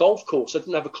geezers. There was a golf course. I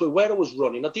didn't have a clue where I was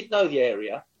running. I didn't know the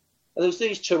area. And there was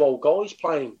these two old guys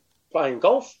playing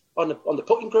golf on the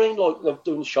putting green, like they're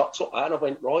doing shots like that. And I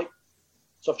went, right.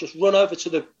 So I've just run over to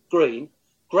the green,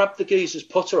 grabbed the geezer's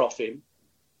putter off him,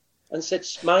 and said,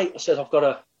 mate, I said, I've got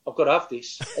to have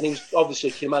this. And he was, obviously,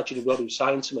 you can imagine what he was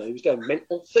saying to me. He was going,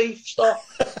 mental thief, stop.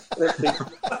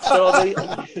 So I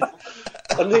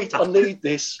need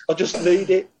this. I just need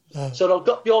it. So I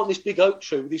got behind this big oak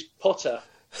tree with his putter,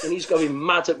 and he's going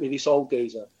mad at me, this old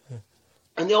geezer.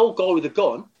 And the old guy with the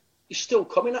gun is still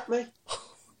coming at me.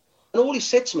 And all he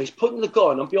said to me is, putting the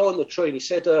gun, I'm behind the tree, and he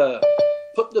said,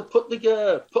 put the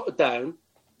putter down,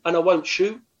 and I won't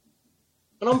shoot.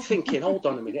 And I'm thinking, hold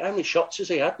on a minute, how many shots has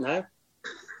he had now?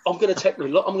 I'm going to take me.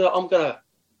 Look, I'm going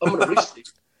to risk it.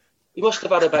 He must have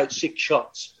had about 6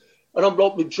 shots, and I'm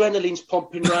like, my adrenaline's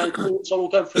pumping around, thoughts all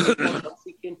going through my mind. I'm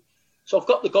thinking, so I've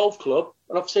got the golf club,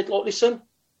 and I've said, like, listen,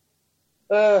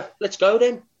 let's go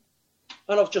then.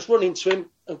 And I've just run into him,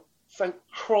 and thank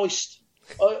Christ,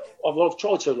 I've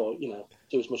tried to, like,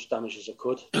 do as much damage as I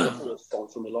could. I thought it was fine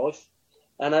for my life,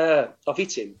 and I've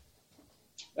hit him,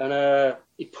 and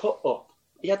he put up.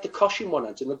 He had the cosh in one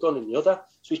hand and the gun in the other.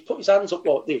 So he's put his hands up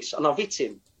like this, and I've hit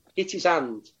his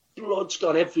hand. Blood's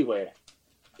gone everywhere.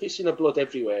 Pissing of blood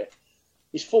everywhere.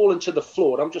 He's fallen to the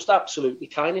floor. And I'm just absolutely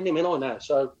caning him in on now.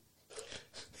 So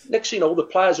next thing you know, the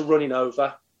players are running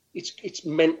over. It's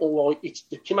mental. Like,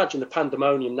 you can imagine the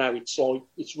pandemonium now. It's like,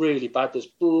 it's really bad. There's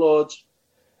blood.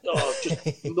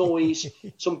 Just noise.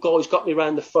 Some guy's got me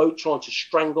around the throat trying to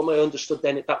strangle me. I understood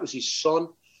then that was his son.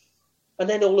 And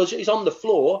then he's on the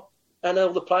floor. And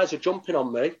all the players are jumping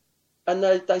on me. And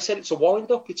they said, it's a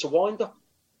wind-up.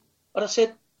 And I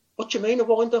said, what do you mean a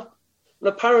wind-up? And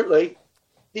apparently,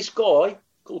 this guy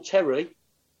called Terry,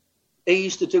 he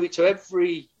used to do it to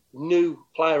every new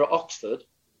player at Oxford.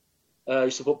 He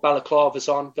used to put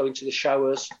balaclavas on, go into the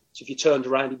showers. So if you turned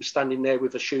around, he'd be standing there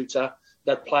with a shooter.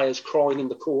 They had players crying in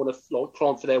the corner, like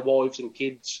crying for their wives and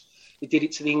kids. He did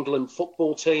it to the England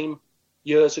football team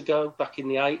years ago, back in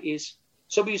the 80s.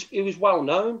 So he was well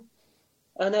known.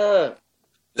 And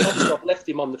obviously I've left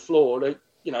him on the floor,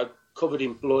 covered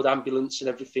in blood, ambulance and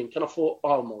everything. And I thought,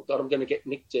 oh my God, I'm going to get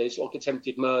nicked here. It's like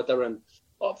attempted murder. And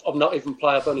I've not even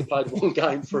played, I've only played one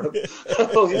game for him.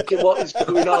 I'm thinking, what is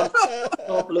going on? I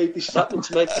can't believe this happened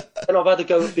to me. And I've had to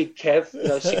go with Big Kev,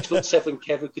 6'7"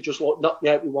 Kev, who could just knock me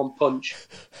out with one punch.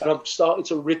 And I'm starting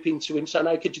to rip into him, saying,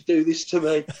 how could you do this to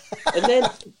me? And then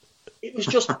it was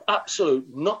just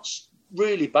absolute nuts,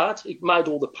 really bad. He made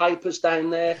all the papers down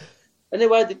there.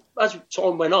 Anyway, as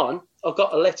time went on, I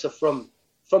got a letter from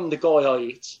the guy I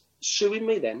hit suing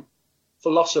me then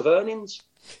for loss of earnings.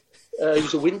 He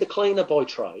was a window cleaner by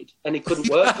trade, and he couldn't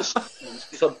work for 6 months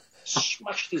because I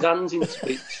smashed his hands into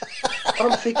bits.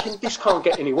 And I'm thinking, this can't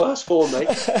get any worse for me.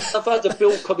 I've had a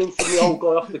bill coming from the old guy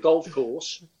off the golf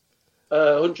course,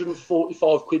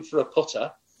 145 quid for a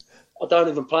putter. I don't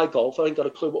even play golf. I ain't got a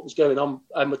clue what was going on,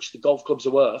 how much the golf clubs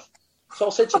are worth. So I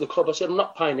said to the club, I said, I'm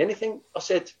not paying anything. I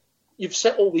said, you've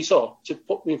set all this up to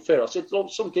put me in fear. I said,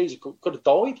 some geezer could have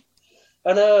died.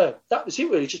 And that was it,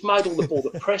 really. Just made all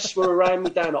the press were around me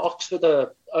down at Oxford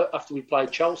after we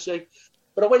played Chelsea.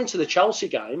 But I went into the Chelsea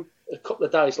game a couple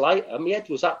of days later. My head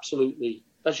was absolutely,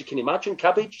 as you can imagine,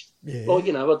 cabbaged. Yeah.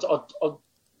 Well,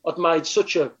 I'd made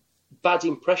such a bad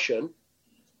impression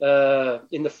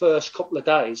in the first couple of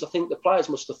days. I think the players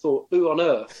must have thought, who on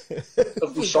earth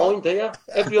have we signed here?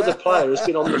 Every other player has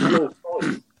been on the floor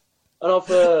fighting. And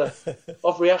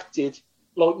I've reacted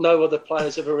like no other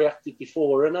players ever reacted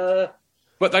before. And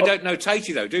but they don't know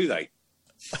Tatey though, do they?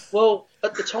 Well,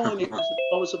 at the time,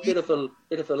 I was a bit of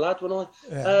a lad when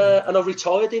and I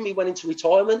retired him. He went into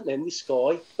retirement then, this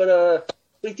guy. But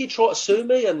he did try to sue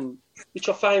me, and which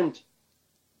I found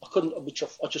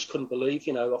I just couldn't believe.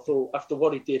 I thought after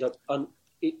what he did, I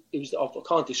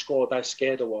can't describe how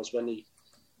scared I was when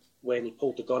he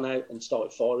pulled the gun out and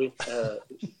started firing.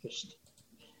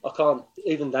 I can't,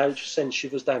 even now, it just sends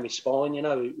shivers down my spine,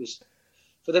 It was,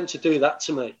 for them to do that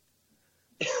to me,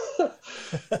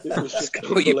 it was just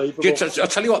unbelievable. I'll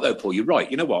tell you what, though, Paul, you're right.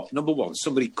 You know what? Number one,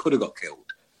 somebody could have got killed,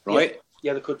 right?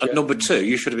 Yeah, they could. And number two,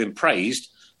 you should have been praised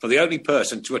for the only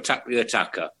person to attack the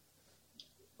attacker.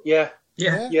 Yeah,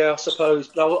 I suppose.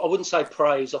 No, I wouldn't say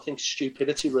praise. I think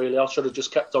stupidity, really. I should have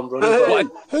just kept on running.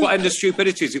 What end of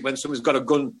stupidity is it when someone's got a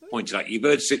gun pointed at you, you've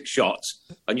heard 6 shots,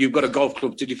 and you've got a golf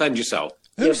club to defend yourself?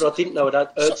 Yeah, but I didn't know it had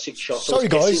Earth 6 shots. Sorry,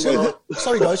 guys.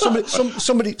 Somebody's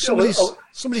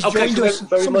Okay, joined us.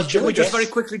 Can we just very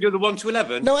quickly do the 1 to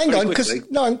 11? No, hang on, because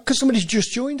somebody's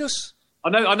just joined us. I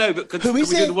know, but can we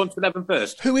do the 1 to 11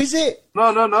 first? Who is it?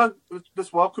 No.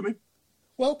 Just welcome him.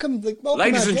 Welcome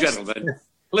ladies and gentlemen,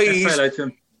 please,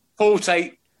 Paul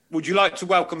Tait, would you like to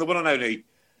welcome the one and only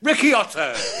Ricky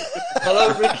Otto?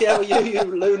 Hello, Ricky. How are you, you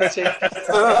lunatic? Hey,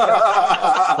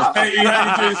 how you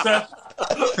doing, sir?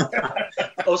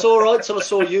 I was all right till I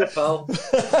saw you, pal.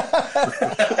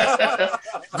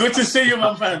 Good to see you,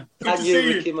 my man. Good and to you,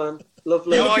 see Ricky, you. man.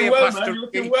 Lovely. You're looking well, man. You're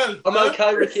looking well. I'm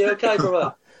okay, Ricky. Okay,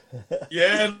 brother.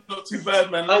 Yeah, not too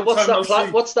bad, man. Hey,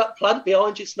 what's that plant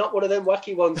behind you? It's not one of them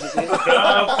wacky ones, is it?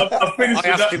 I finished I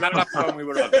asked him that last time we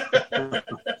were on.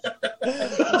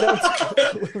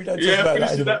 We don't Yeah, talk about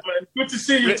finished with that, man. Good to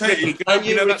see you, Tate. Ricky, And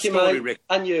you, know Ricky, that story, mate. Rick?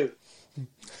 And you.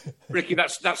 Ricky,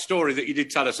 that story that you did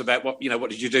tell us about, what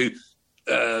did you do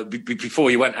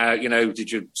before you went out?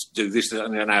 Did you do this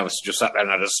and an hour, just sat there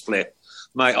and had a split?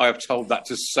 Mate, I have told that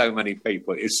to so many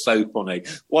people. It's so funny.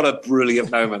 What a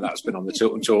brilliant moment that's been on the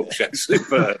Tilt and Talk show.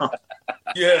 Super.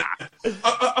 Yeah.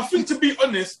 I think, to be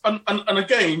honest, and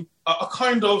again, I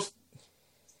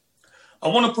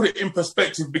want to put it in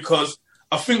perspective, because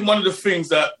I think one of the things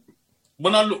that,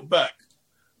 when I look back,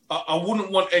 I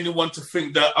wouldn't want anyone to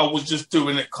think that I was just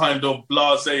doing it kind of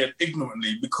blasé and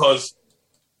ignorantly, because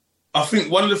I think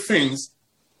one of the things,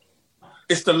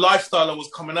 it's the lifestyle I was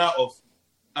coming out of.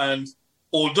 And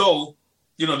although,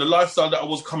 the lifestyle that I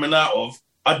was coming out of,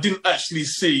 I didn't actually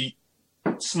see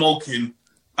smoking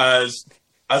as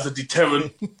a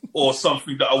deterrent or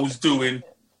something that I was doing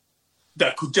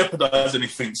that could jeopardize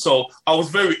anything. So I was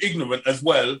very ignorant as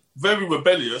well, very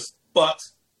rebellious. But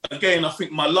again, I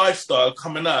think my lifestyle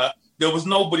coming out, there was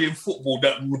nobody in football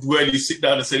that would really sit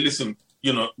down and say, listen,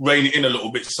 rein it in a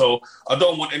little bit. So I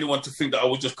don't want anyone to think that I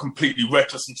was just completely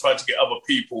reckless and trying to get other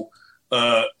people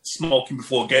smoking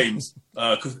before games,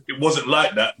 because it wasn't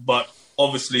like that. But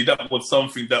obviously that was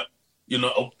something that,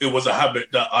 it was a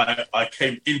habit that I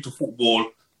came into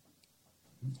football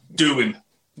doing.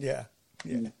 Yeah.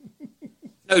 No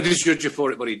judge you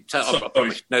for it, buddy. I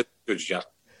promise. No judge you.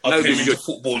 I came into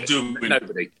football doing.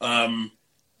 Nobody.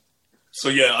 So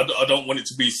yeah, I don't want it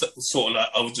to be sort of like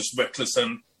I was just reckless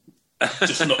and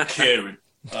just not caring.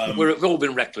 We've all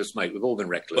been reckless, mate. We've all been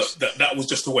reckless. But that was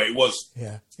just the way it was.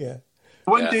 Yeah.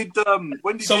 When did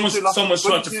someone's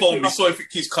trying to phone me? Sorry if it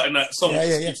keeps cutting out. Someone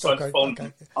keeps trying to phone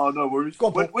me. Oh, no worries. Go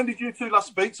on, when did you two last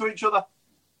speak to each other?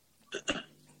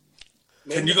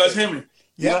 Can you guys hear me?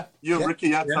 Yeah. You and Ricky,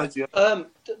 yeah.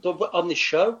 On this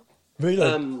show.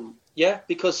 Really? Yeah,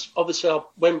 because obviously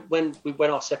when we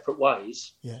went our separate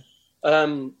ways,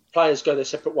 players go their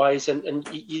separate ways, and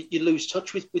you lose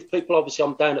touch with people. Obviously,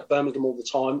 I'm down at Birmingham all the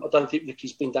time. I don't think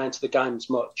Ricky's been down to the games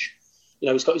much.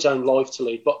 He's got his own life to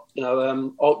lead, but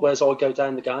whereas I go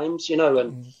down the games,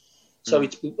 and so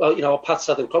it's our paths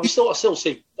had them. I still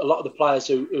see a lot of the players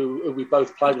who we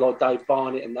both played, like Dave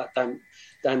Barnett and that down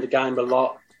the game a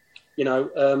lot,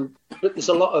 but there's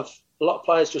a lot of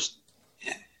players just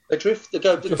adrift. They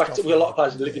go back to a lot of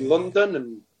players who live in London,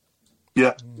 and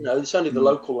it's only the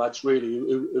local lads really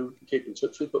who keep in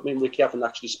touch with. But me and Ricky haven't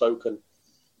actually spoken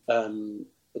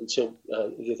until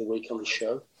the other week on the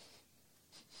show.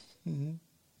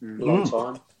 Long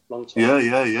time.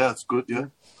 Yeah, it's good.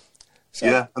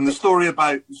 Yeah, and the story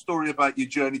about your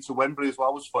journey to Wembley as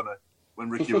well was funny when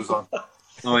Ricky was on.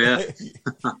 Oh yeah,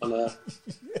 I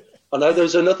know. There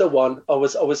was another one. I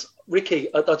was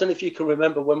Ricky. I don't know if you can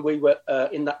remember when we were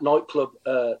in that nightclub,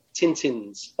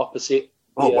 Tintin's opposite.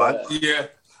 Oh wow! Yeah,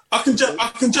 I can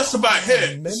just about hear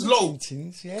it. It's low.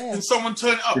 Yeah. Can someone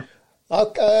turn it up?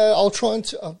 I'll try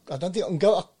and. I don't think I can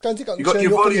go. I don't think I can turn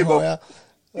your it up volume any higher.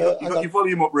 You got your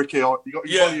volume up, Ricky. You got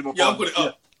your volume up. Yeah, I've got it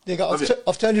up. There you go.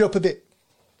 I've turned it up a bit.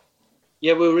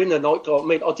 Yeah, we were in a nightclub. I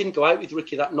mean, I didn't go out with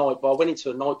Ricky that night, but I went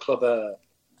into a nightclub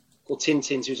called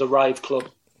Tintin's. It was a rave club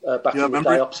back in the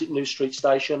day, opposite New Street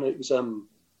Station. It was a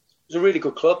really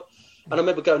good club, and I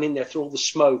remember going in there through all the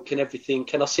smoke and everything.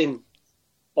 And I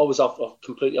was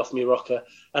completely off my rocker,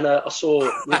 and I saw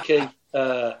Ricky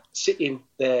sitting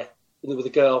there with a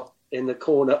girl in the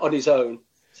corner on his own.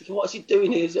 Thinking, what is he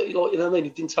doing here? Like, you know what I mean? He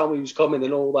didn't tell me he was coming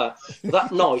and all that.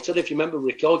 That night, I don't know if you remember,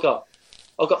 Ricky, I got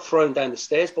thrown down the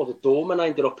stairs by the doorman. I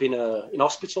ended up in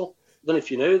hospital. I don't know if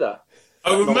you knew that.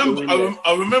 I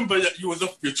remember that you was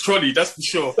off your trolley. That's for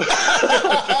sure.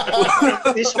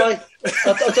 This way,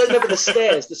 I don't remember the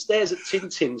stairs. The stairs at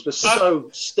Tintin's were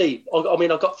so steep. I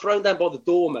mean, I got thrown down by the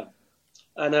doorman,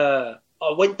 and I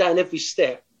went down every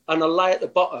step, and I lay at the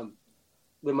bottom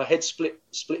with my head split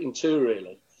in two,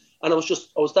 really. And I was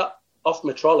off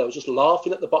my trolley. I was just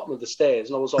laughing at the bottom of the stairs,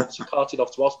 and I was obviously carted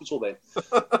off to hospital then.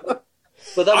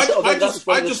 But I just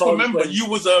remember you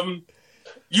was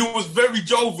very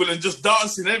jovial and just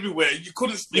dancing everywhere. You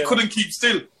couldn't keep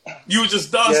still. You were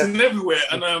just dancing everywhere,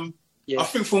 and I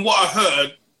think from what I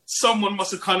heard, someone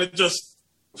must have kind of just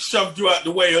shoved you out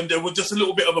the way, and there was just a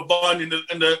little bit of a bind, and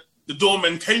the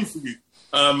doorman came for you.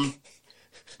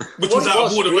 Which was out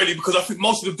of order, really, because I think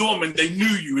most of the doormen, they knew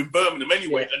you in Birmingham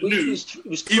anyway, and knew,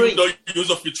 even though you was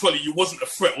off your trolley, you wasn't a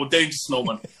threat or dangerous, no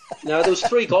one. No, there was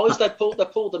 3 guys. They pulled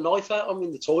the knife out on me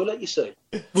in the toilet, you see.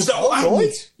 Was that what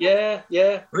happened? Yeah.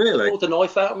 Really? They pulled the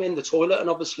knife out on me in the toilet, and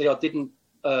obviously I didn't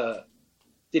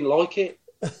like it.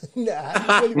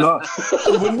 No.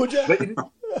 Would you?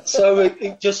 So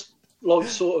it just like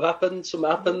sort of happened.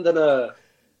 Something happened, and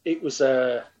it was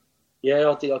I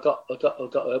did. I got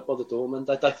hurt by the doorman.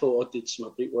 They thought I did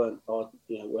something, but it weren't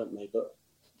me. But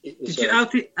it was.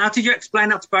 How did you explain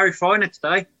that to Barry Finer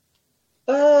today?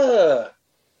 But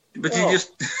he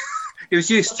he was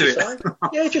used to it.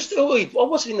 Yeah, I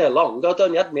wasn't in there long. I'd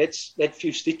only had a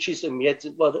few stitches in my head.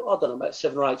 Well, I don't know, about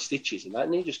 7 or 8 stitches and that.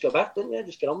 And you just go back, didn't you?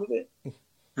 Just get on with it.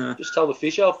 Just tell the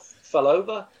physio I fell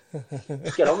over.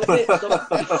 Get on with it.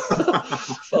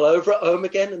 Fell over at home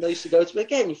again, and they used to go to me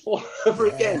again. You fall over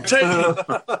again.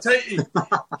 Tait,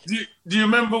 do you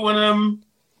remember when I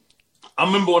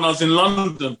remember when I was in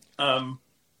London and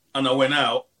I went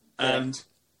out and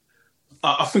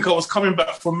I think I was coming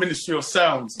back from Ministry of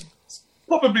Sounds,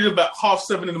 probably about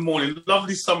 7:30 in the morning,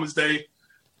 lovely summer's day,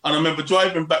 and I remember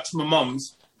driving back to my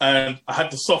mum's and I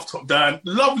had the soft top down,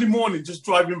 lovely morning, just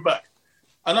driving back.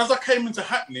 And as I came into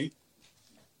Hackney,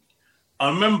 I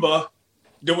remember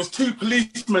there was 2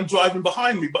 policemen driving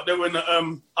behind me, but they were in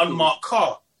an unmarked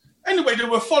car. Anyway, they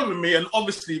were following me, and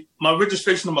obviously my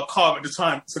registration on my car at the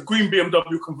time, it's a green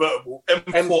BMW convertible,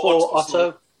 M4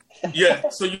 Otto. Yeah,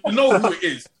 so you know who it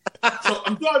is. So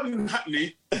I'm driving in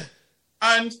Hackney,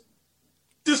 and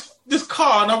this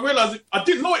car, and I realised, I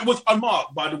didn't know it was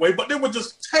unmarked, by the way, but they were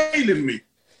just tailing me.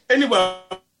 Anyway,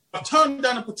 I turned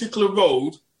down a particular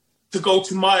road to go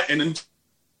to my end, and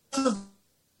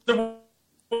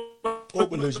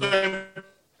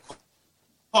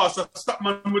I stuck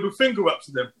my middle finger up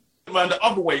to them, around the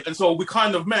other way, and so we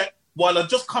kind of met while I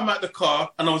just come out the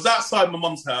car, and I was outside my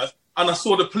mum's house, and I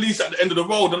saw the police at the end of the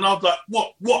road, and I was like,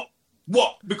 what?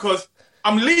 Because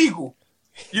I'm legal,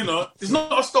 it's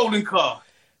not a stolen car.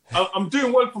 I'm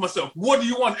doing well for myself. What do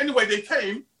you want? Anyway, they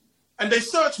came, and they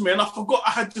searched me, and I forgot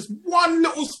I had just one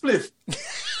little spliff.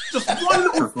 Just one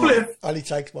little spliff Only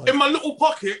takes one. In my little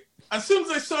pocket. As soon as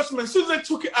they searched me, as soon as they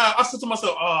took it out, I said to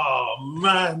myself, oh,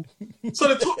 man. So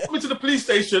they took me to the police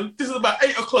station. This is about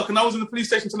 8 o'clock, and I was in the police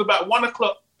station until about 1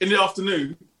 o'clock in the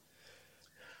afternoon.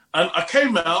 And I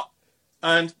came out,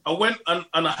 and I went, and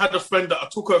I had a friend that I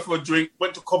took her for a drink,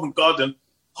 went to Covent Garden.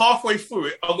 Halfway through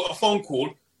it, I got a phone call.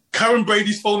 Karen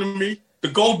Brady's phoning me. The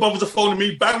Gold Brothers are phoning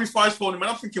me. Barry Fi's phoning me.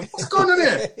 And I'm thinking, what's going on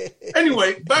here?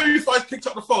 Anyway, Barry Fi's picked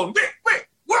up the phone. Wait,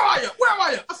 where are you?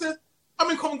 I said, I'm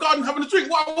in Covent Garden having a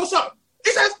drink. What's up?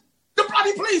 He says, the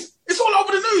bloody police. It's all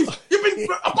over the news. You've been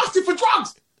busted for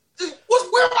drugs.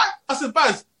 Where am I? I said,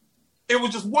 Baz, it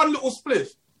was just one little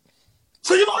spliff.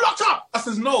 So you're not locked up? I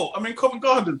says, no, I'm in Covent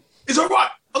Garden. It's all right.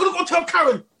 I'm going to go tell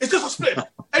Karen. It's just a spliff.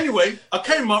 Anyway, I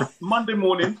came up Monday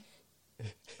morning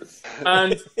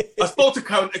and I spoke to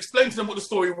Karen, explained to them what the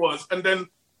story was, and then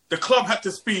the club had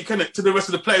to speak to the rest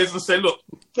of the players and say, look,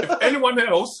 if anyone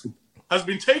else has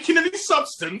been taking any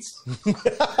substance in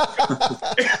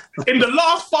the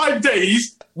last 5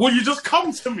 days, will you just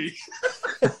come to me?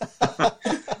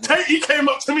 Tait came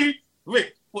up to me,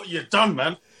 Rick, what you done,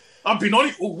 man? I've been on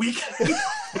it all weekend.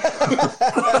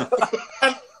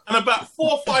 and about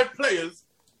 4 or 5 players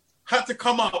had to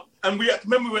come up, and we had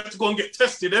to go and get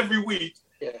tested every week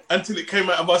until it came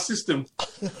out of our system.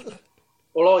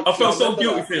 Well, I felt so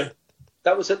guilty for you.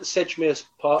 That was at the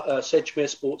Sedgmere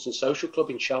Sports and Social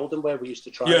Club in Sheldon, where we used to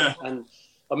train. Yeah. And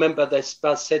I remember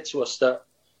Baz said to us that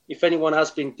if anyone has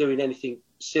been doing anything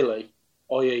silly,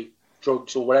 i.e.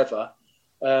 drugs or whatever,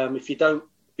 if you don't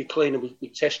be clean and we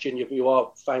test you and you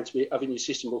are found to be having your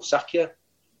system, we'll sack you.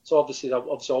 So obviously I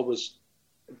was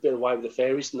a bit away with the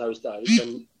fairies in those days,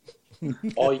 and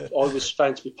I was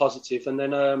found to be positive. And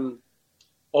then I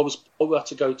had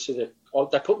to go to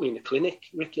they put me in the clinic,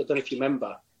 Ricky. I don't know if you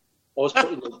remember. I was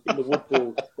put in the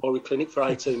Woodbull Royal Clinic for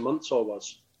 18 months. I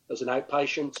was as an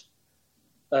outpatient.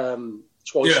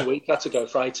 Twice a week. I had to go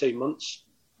for 18 months,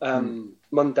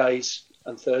 Mondays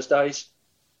and Thursdays.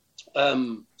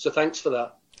 So thanks for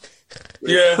that.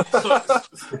 Yeah.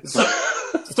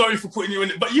 Sorry for putting you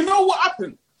in it. But you know what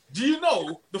happened? Do you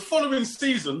know the following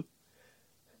season,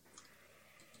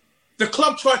 the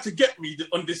club tried to get me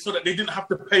on this so that they didn't have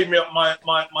to pay me up my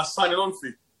signing on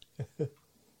fee.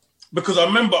 Because I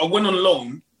remember I went on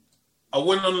loan. I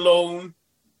was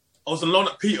on loan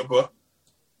at Peterborough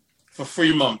for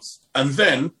 3 months. And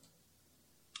then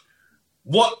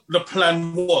what the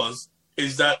plan was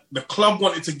is that the club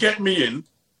wanted to get me in,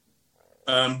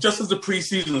 just as the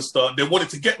pre-season started. They wanted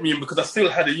to get me in because I still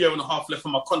had a year and a half left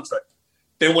on my contract.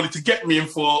 They wanted to get me in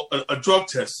for a drug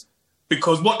test,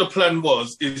 because what the plan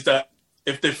was is that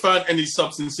if they found any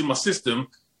substance in my system,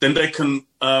 then they can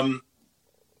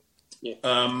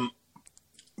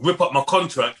rip up my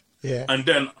contract, and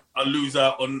then I lose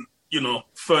out on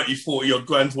 30, 40 odd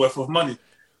grand's worth of money.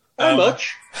 How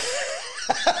much?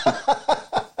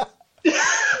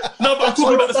 No, but I'm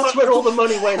talking about that's where all the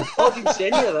money went. I didn't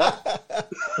see any of that.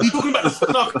 I'm talking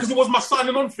about because it was my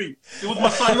signing on fee. It was my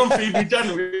signing on fee every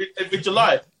January, every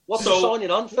July. What's the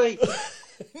signing on fee?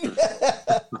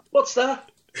 What's that?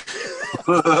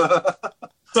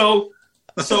 So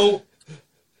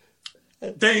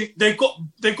they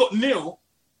got Neil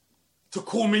to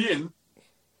call me in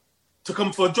to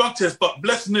come for a drug test, but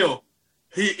bless Neil,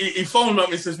 he phoned me up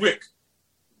and he says, Rick,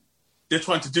 they're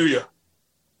trying to do you.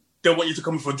 They want you to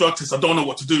come in for a drug test. I don't know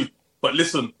what to do, but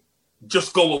listen,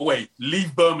 just go away,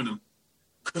 leave Birmingham,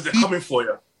 because they're coming for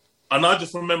you. And I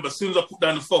just remember, as soon as I put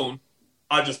down the phone,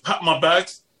 I just packed my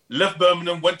bags, left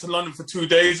Birmingham, went to London for 2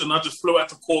 days, and I just flew out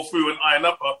to Corfu and Iron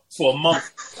Upper for a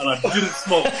month, and I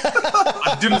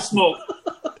didn't smoke.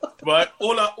 Right?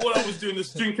 All I was doing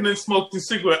is drinking and smoking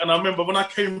cigarette. And I remember when I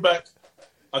came back,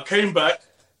 and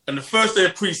the first day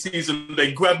of pre-season,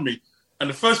 they grabbed me. And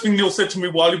the first thing Neil said to me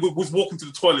while he was walking to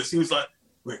the toilets, he was like,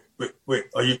 wait,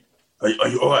 are you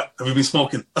all right? Have you been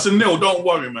smoking? I said, Neil, don't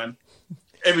worry, man.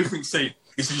 Everything's safe.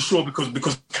 He said, you sure?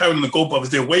 Because Karen and the Gold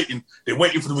Brothers, they're waiting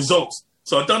for the results.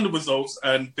 So I done the results,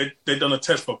 and they done a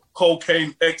test for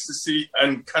cocaine, ecstasy,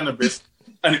 and cannabis,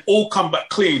 and it all come back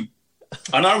clean.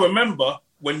 And I remember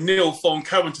when Neil phoned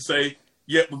Karen to say,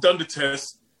 yeah, we've done the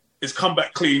test, it's come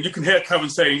back clean. You can hear Karen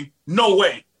saying, no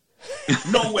way.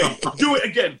 No way. Do it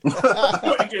again.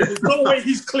 There's no way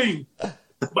he's clean.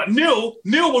 But Neil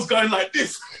was going like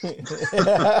this. Because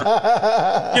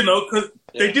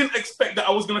they didn't expect that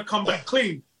I was going to come back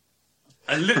clean.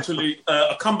 And literally,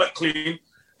 I come back clean.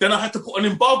 Then I had to put an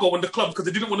embargo on the club because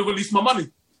they didn't want to release my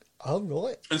money. Oh,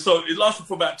 right. And so it lasted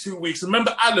for about 2 weeks.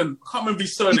 Remember Alan? I can't remember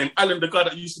his surname. Alan, the guy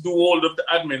that used to do all of the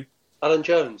admin. Alan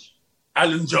Jones.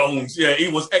 Alan Jones, yeah, he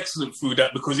was excellent through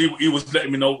that because he was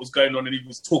letting me know what was going on, and he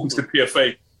was talking to the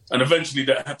PFA, and eventually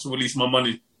they had to release my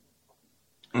money.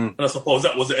 And I suppose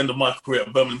that was the end of my career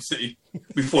at Birmingham City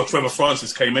before Trevor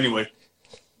Francis came anyway.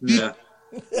 Yeah.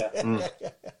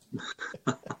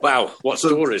 Wow, what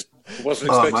stories.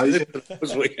 Wasn't expecting this,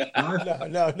 was we?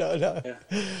 No.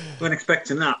 Weren't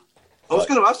expecting that. I was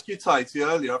going to ask you, Tait,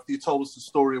 earlier, after you told us the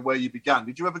story of where you began,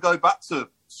 did you ever go back to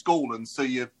school and see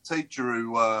your teacher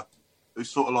who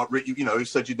sort of like, who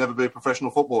said you'd never be a professional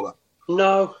footballer?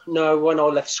 No. When I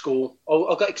left school,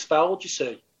 I got expelled, you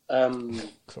see. You've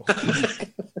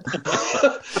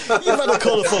had a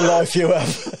colourful life, you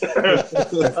have.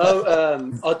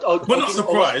 We're not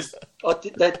surprised.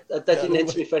 They didn't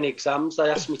enter me for any exams. They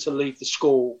asked me to leave the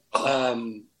school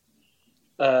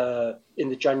in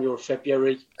the January or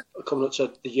February, coming up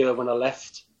to the year when I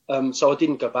left. So I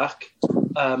didn't go back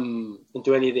and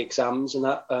do any of the exams and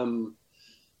that. I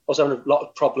was having a lot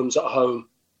of problems at home.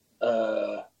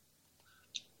 And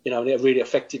it really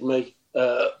affected me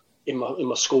in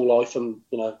my school life and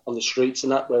on the streets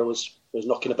and that, where I was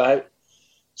knocking about.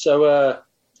 So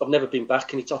I've never been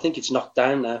back, and I think it's knocked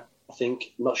down now. I'm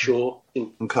not sure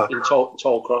in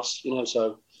Tollcross,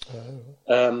 So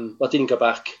I didn't go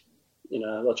back.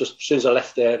 I just, as soon as I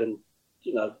left there, and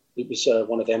it was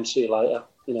one of them. See you later,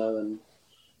 and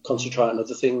concentrate on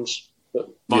other things. But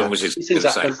mine was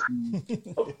exactly the same.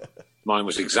 Mine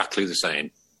was exactly the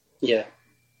same. Yeah.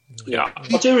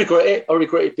 I do regret it. I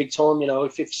regret it big time.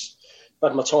 If it's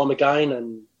had my time again,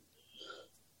 and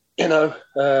it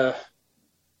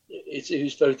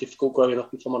was very difficult growing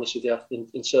up. If I'm honest with you,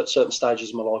 in certain stages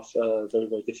of my life, very,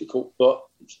 very difficult. But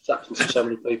it's happened to so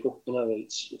many people.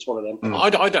 It's one of them. I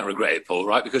don't regret it, Paul.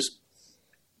 Right, because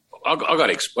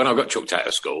when I got chucked out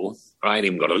of school, I ain't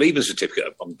even got a leaving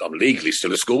certificate. I'm legally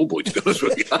still a schoolboy, to be honest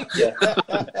with you.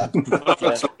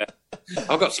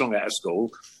 I got slung out of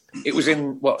school. It was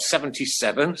in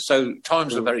 77, so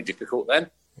times were very difficult then.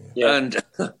 Yeah. And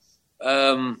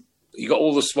you got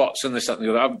all the SWATs and this, that, and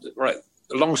the other. Right.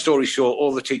 Long story short,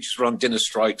 all the teachers were on dinner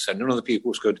strikes, and none of the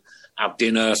pupils could have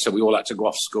dinner, so we all had to go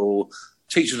off school.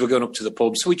 Teachers were going up to the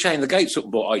pub, so we chained the gates up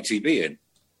and brought ITB in.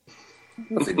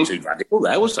 Nothing too radical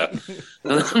there, was there?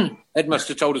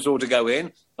 Headmaster told us all to go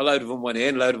in. A load of them went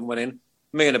in.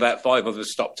 Me and about 5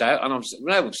 others stopped out, and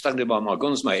I'm standing by my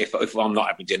guns, mate. If I'm not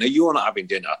having dinner, you're not having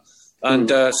dinner. And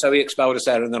so he expelled us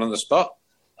there and then on the spot.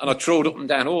 And I trawled up and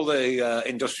down all the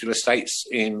industrial estates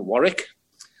in Warwick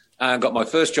and got my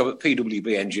first job at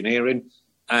PWB Engineering.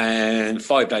 And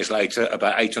 5 days later,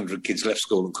 about 800 kids left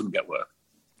school and couldn't get work.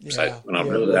 And I've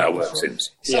been out of work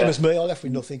since. Same as me, I left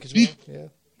with nothing as well. Yeah.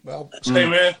 Well,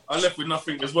 same here. I left with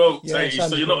nothing as well, Tait,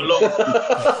 so you're not alone.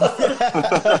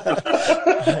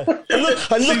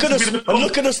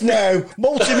 look at us now,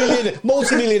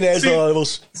 multi-millionaires, all of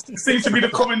us. Seems to be the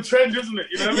common trend, isn't it?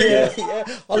 You know what I mean? Yeah.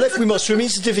 I left with my swimming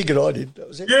certificate. I did. That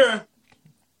was it. Yeah.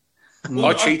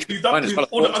 I cheat.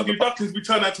 All the ugly ducklings, we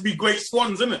turn out to be great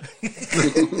swans, isn't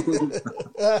it?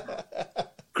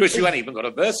 Chris, you ain't even got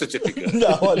a birth certificate.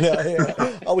 No.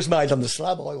 I was made on the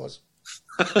slab. I was.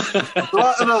 Out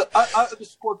of the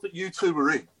squad that you two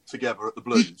were in together at the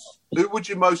Blues, who would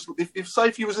you most,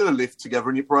 if you was in a lift together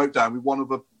and you broke down with one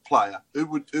other player, who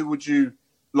would you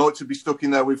like to be stuck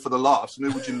in there with for the laughs, and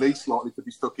who would you least likely to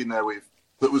be stuck in there with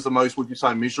that was the most, would you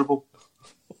say, miserable?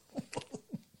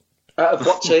 Out of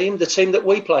what team? The team that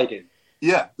we played in?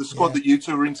 Yeah, the squad that you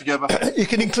two were in together. You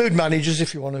can include managers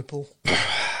if you want to, Paul.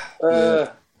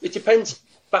 It depends.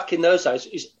 Back in those days,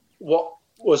 is what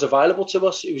was available to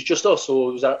us. It was just us,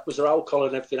 or was there alcohol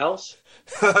and everything else?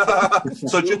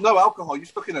 So just no alcohol. You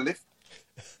stuck in a lift.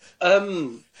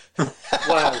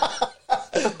 Wow.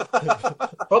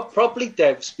 Probably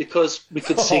Devs, because we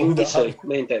could sing. You see,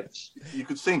 me and Devs. You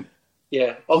could sing.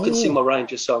 Yeah, I could sing my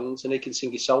Rangers songs, and he can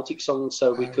sing his Celtic songs.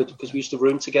 So we could, because we used to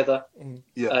room together.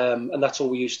 Yeah. And that's all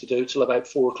we used to do till about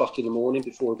 4:00 in the morning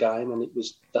before a game, and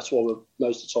that's why we're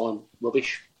most of the time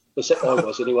rubbish. Except I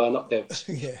was anyway, not Devs.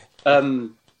 Yeah.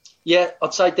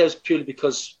 I'd say Devs purely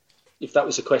because if that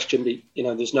was a question,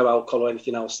 there's no alcohol or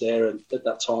anything else there, and at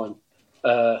that time,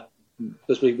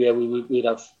 because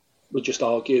we'd just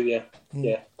argue,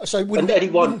 yeah. So and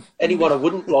anyone I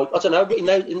wouldn't like, I don't know, in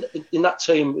that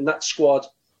team, in that squad,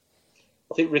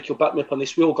 I think Rick will back me up on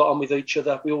this. We all got on with each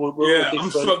other. We're all different. I'm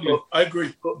struggling. I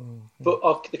agree.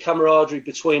 But the camaraderie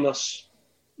between us,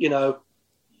 we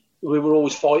were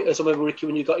always fighters. I remember, Ricky,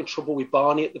 when you got in trouble with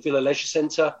Barney at the Villa Leisure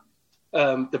Centre,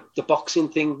 the boxing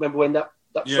thing. Remember when that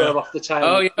fur off the town?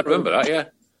 Oh, yeah, I remember that, yeah.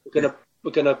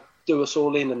 We're gonna do us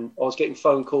all in, and I was getting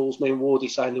phone calls, me and Wardy,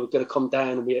 saying they were going to come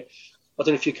down, and I don't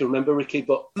know if you can remember, Ricky,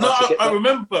 but... No, I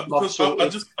remember, because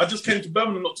I just came to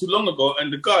Birmingham not too long ago,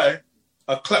 and the guy,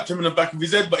 I clapped him in the back of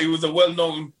his head, but he was a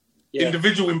well-known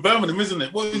individual in Birmingham, isn't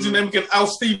it? What is his name again? Al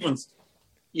Stevens.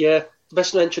 Yeah,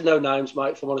 best mention no names,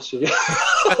 mate, if I'm honest with you.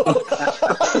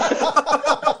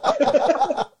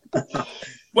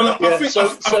 Well, I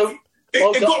think...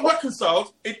 It got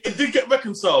reconciled. It did get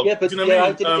reconciled. Yeah, but do you know what I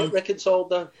mean? It didn't get reconciled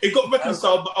though. It got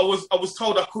reconciled, but I was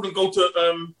told I couldn't go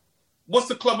to what's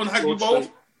the club on Hagley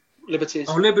Road? Liberties.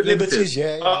 Oh, Liberties,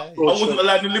 yeah. I wasn't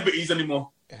allowed in Liberties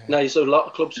anymore. No, there's a lot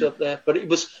of clubs up there, but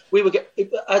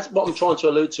what I'm trying to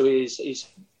allude to is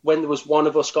when there was one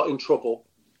of us got in trouble,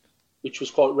 which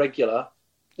was quite regular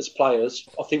as players.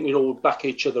 I think we'd all back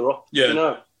each other up.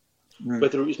 Yeah.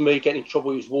 Whether it was me getting in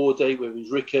trouble, it was Wardy, whether it was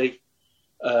Ricky.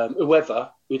 Whoever,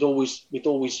 we'd always,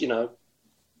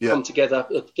 come together,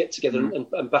 get together,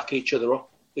 and back each other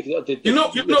up. You know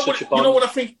what I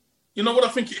think. You know what I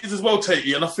think it is as well,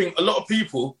 Tait, and I think a lot of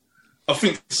people,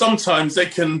 sometimes they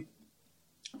can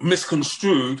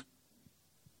misconstrue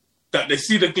that they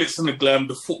see the glitz and the glam,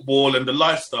 the football and the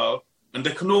lifestyle, and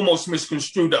they can almost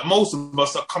misconstrue that most of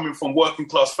us are coming from working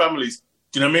class families.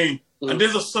 Do you know what I mean? And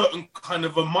there's a certain kind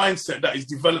of a mindset that is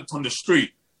developed on the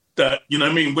street. That, you know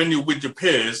what I mean, when you're with your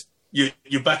peers, you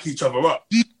back each other up.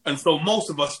 And so most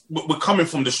of us, we're coming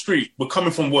from the street. We're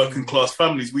coming from working class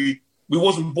families. We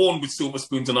wasn't born with silver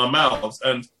spoons in our mouths.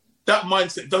 And that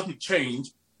mindset doesn't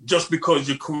change just because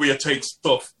your career takes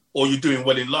off or you're doing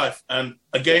well in life. And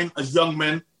again, as young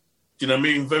men, you know what I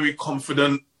mean, very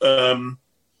confident.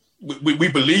 We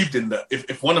believed in that.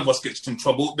 If one of us gets in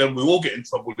trouble, then we all get in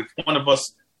trouble. If one of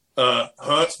us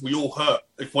hurts, we all hurt.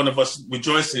 If one of us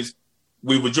rejoices,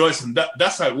 we rejoice, and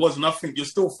that's how it was. And I think you'll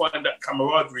still find that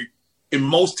camaraderie in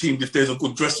most teams if there's a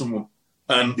good dressing room.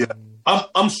 And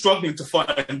I'm struggling to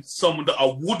find someone that I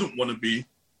wouldn't want to be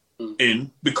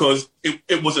in, because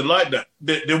it wasn't like that.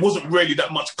 There wasn't really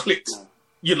that much clicks.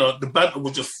 The banter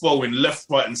was just flowing left,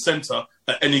 right, and centre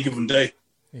at any given day.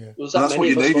 Yeah. That's what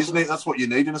you need, isn't it? That's what you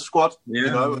need in a squad.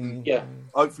 Yeah.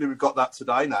 Hopefully we've got that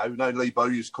today now. Lee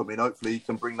Bowyer's coming. Hopefully he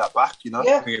can bring that back,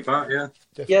 Yeah. Bring it back, yeah.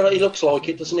 Yeah, he looks like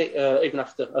it, doesn't it? Even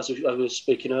after, as I was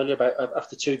speaking earlier about,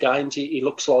 after 2 games, he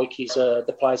looks like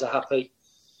the players are happy.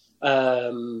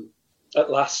 at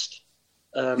last.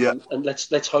 And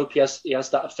let's hope he has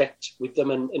that effect with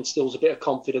them and instills a bit of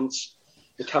confidence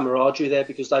and camaraderie there,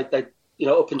 because they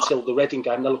up until the Reading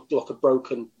game, they looked like a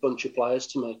broken bunch of players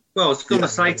to me. Well, I was going to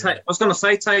say, Tait,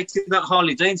 that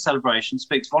Harley Dean celebration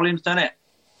speaks volumes, doesn't it?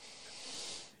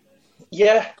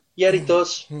 Yeah, it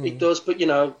does. It does. But,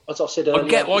 as I said earlier... I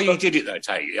get why you did it, though,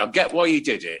 Tait. I get why you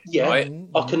did it. Yeah, right?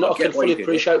 I can fully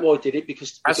appreciate why he did it,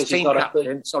 because as he's not captain,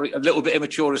 happy. sorry, a little bit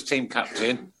immature as team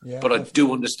captain, but I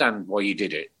do understand why you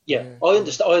did it. Yeah, I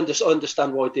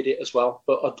understand why he did it as well.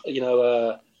 But,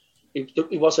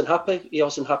 he wasn't happy. He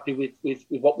wasn't happy with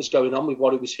what was going on, with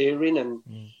what he was hearing and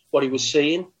what he was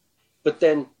seeing. But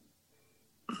then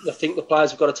I think the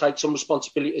players have got to take some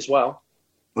responsibility as well.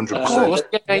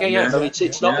 100%. So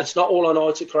it's not all on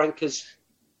Otto Karanka's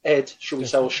head, shall we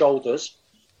say, or shoulders.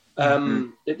 At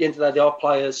the end of the day, they are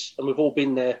players, and we've all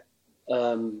been there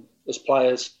as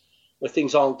players where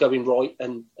things aren't going right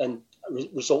and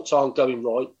results aren't going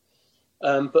right.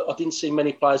 But I didn't see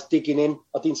many players digging in.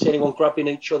 I didn't see anyone grabbing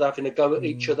each other, having a go at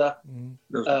each other.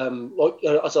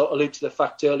 As I alluded to the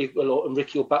fact earlier, and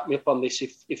Ricky will back me up on this,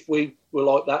 if we were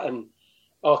like that and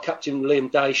our captain, Liam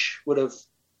Daish,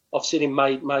 I've seen him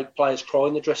make players cry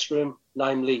in the dressing room,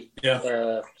 namely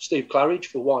Steve Claridge,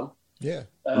 for one. Yeah.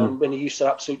 When he used to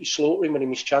absolutely slaughter him when he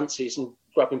missed chances and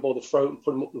grab him by the throat and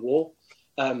put him up the wall.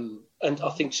 And I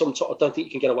think I don't think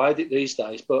you can get away with it these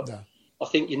days, but... No. I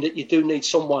think you do need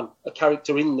someone, a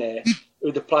character in there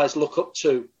who the players look up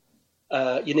to.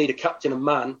 You need a captain, a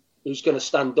man who's going to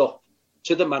stand up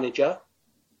to the manager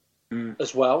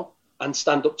as well and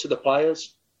stand up to the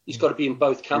players. He's got to be in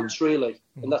both camps, really.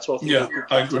 And that's what I think a good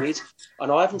captain is.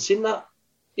 And I haven't seen that,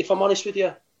 if I'm honest with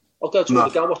you. I'll go to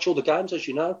watch all the games, as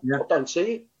you know. I don't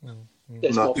see it.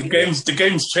 The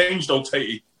game's changed, though,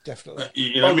 Tatey. Definitely.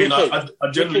 You know what I mean? I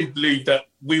generally believe that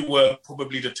we were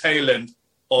probably the tail end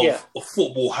of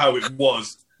football, how it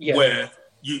was, where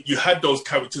you had those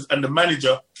characters and the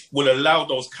manager will allow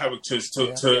those characters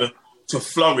to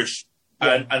flourish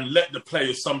and let the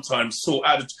players sometimes sort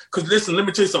out. Because listen, let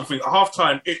me tell you something. At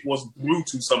half-time, it was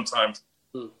brutal sometimes.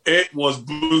 It was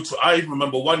brutal. I even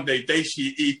remember one day,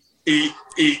 Daishi,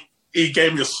 he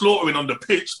gave me a slaughtering on the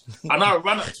pitch, and I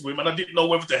ran up to him, and I didn't know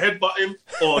whether to headbutt him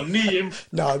or knee him.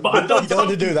 No, but I don't want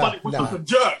to do that. But it was like a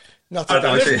jerk. Not I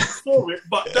never saw it,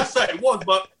 but that's how it was.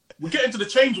 But we get into the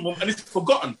changing room, and it's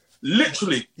forgotten,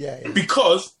 literally,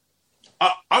 because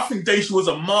I think Daishi was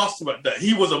a master at that.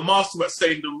 He was a master at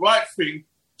saying the right thing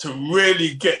to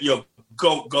really get your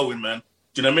goat going, man.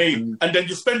 Do you know what I mean? And then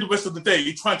you spend the rest of the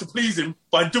day trying to please him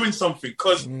by doing something.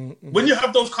 Because when you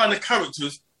have those kind of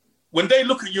characters, when they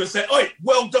look at you and say, "Oi,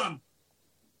 well done,"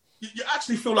 you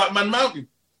actually feel like Man Mountain.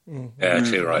 Yeah,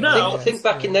 actually, right. I think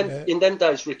back in them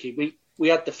days, Ricky, we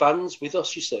had the fans with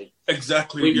us, you see.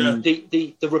 Exactly,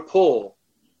 The rapport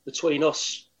between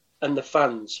us and the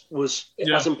fans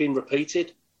hasn't been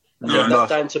repeated.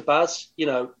 Down to Baz,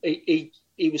 he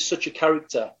was such a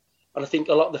character. And I think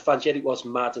a lot of the fans, it was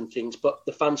mad and things, but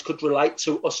the fans could relate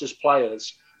to us as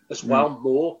players as well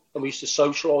more. And we used to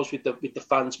socialise with the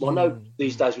fans more. I know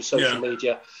these days with social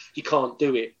media, you can't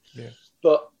do it. Yeah.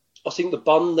 But I think the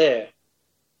bond there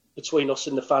between us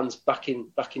and the fans back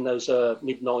in those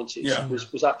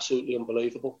mid-90s was absolutely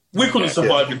unbelievable. We couldn't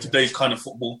survive in today's kind of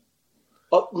football.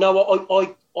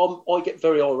 I get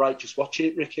very irate just watching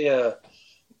it, Ricky. I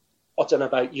don't know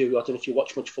about you. I don't know if you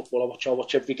watch much football. I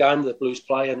watch every game the Blues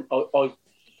play, and I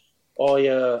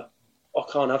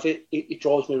can't have it. It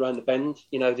drives me around the bend.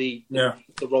 The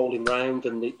rolling round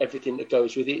and everything that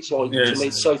goes with it. It's like to me,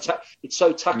 it's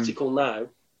so tactical now.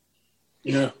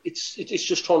 Yeah, it's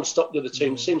just trying to stop the other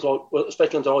team. It seems like,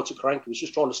 especially under Otto Karanka, it's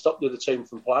just trying to stop the other team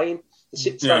from playing. They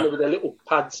sit down there with their little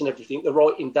pads and everything. They're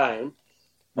writing down.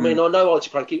 I mean, I know Otto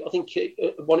Karanka. I think he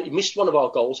missed one of our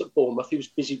goals at Bournemouth. He was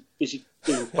busy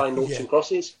playing noughts and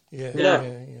crosses. I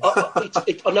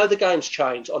know the game's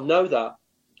changed. I know that,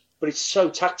 but it's so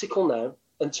tactical now.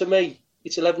 And to me,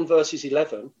 it's 11 versus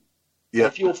 11. Yeah.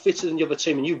 If you're fitter than the other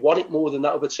team and you want it more than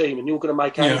that other team, and you're going to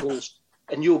make angles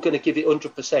and you're going to give it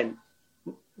 100%.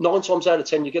 9 times out of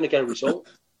 10, you're going to get a result.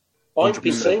 I haven't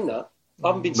been seeing that. I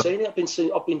haven't been seeing it. I've been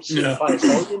seeing players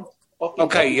hiding.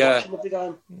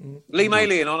 Lee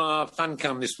Malin on our fan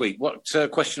cam this week. What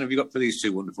question have you got for these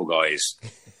two wonderful guys?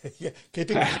 Keep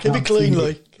it clean,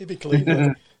 Lee. Keep it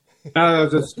clean. I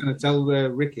was just going to tell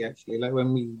Ricky, actually, like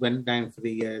when we went down for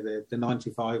the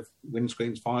 95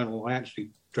 Windscreens final, I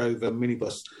actually drove a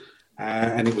minibus,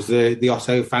 and it was the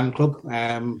Otto fan club,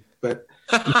 but...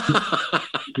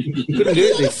 You couldn't do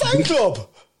it. Fan club?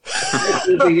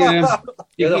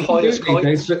 The highest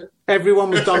points. But everyone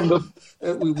was donned up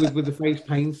with the face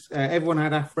paints. Everyone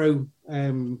had afro,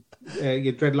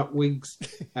 your dreadlock wigs,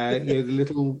 the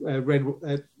little red,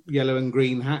 yellow, and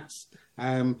green hats.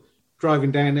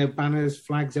 Driving down there, banners,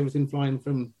 flags, everything flying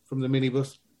from the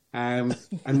minibus. And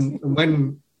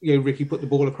when Ricky put the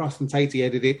ball across and Tait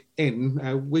headed it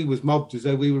in, we was mobbed as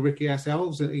though we were Ricky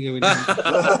ourselves.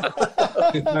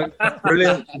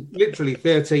 Brilliant. Literally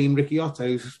 13 Ricky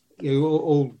Ottos,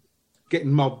 all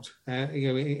getting mobbed,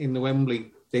 in the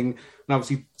Wembley thing. And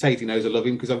obviously Tait knows I love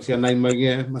him because obviously I named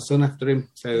my son after him.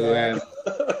 So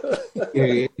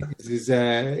he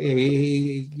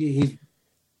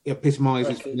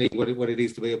epitomises for me what it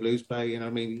is to be a blues player. You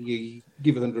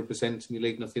give 100% and you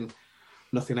leave nothing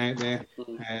out there.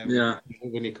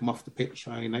 When you come off the pitch,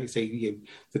 like you say,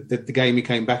 the game he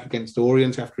came back against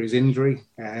Orient after his injury.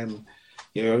 I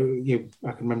can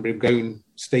remember him going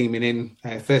steaming in.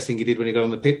 First thing he did when he got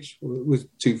on the pitch was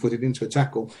 2-footed into a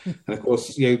tackle, and of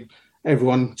course,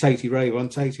 everyone Tait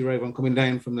Ravon coming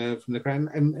down from the crowd,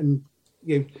 and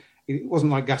it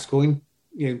wasn't like Gascoigne,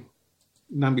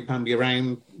 namby-pamby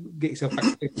around, get yourself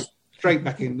back, straight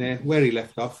back in there where he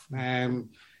left off, and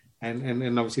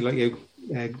obviously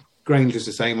Granger's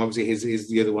the same. Obviously, he's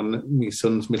the other one. My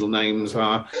son's middle names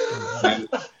are.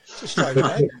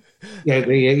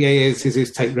 It's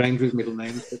his Tait Granger's middle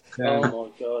name. But, oh my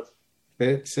god!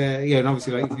 But and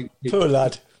obviously, poor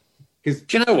lad. Do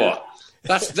you know what?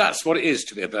 That's what it is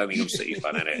to be a Birmingham City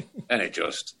fan, isn't it? Isn't it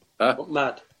just?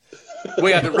 Mad.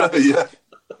 We had a rabbit.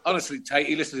 Honestly, Tait,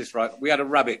 you listen to this right. We had a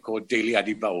rabbit called Dealey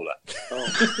Addy Bowler.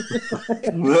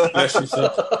 Bless you,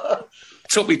 sir.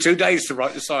 Took me 2 days to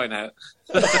write the sign out.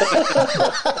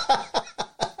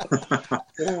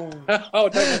 Oh,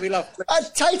 don't let me laugh.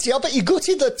 Tait, I bet you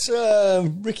gutted that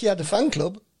Ricky had a fan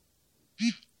club.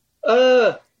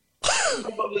 It's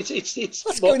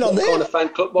going on what there? kind of fan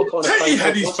club? What kind of Tait fan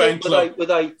had club? his fan club.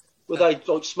 Were they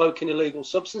like smoking illegal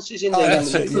substances in there?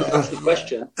 That's That's the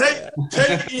question. Tait,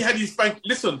 he had his bank.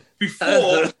 Listen,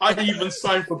 before I even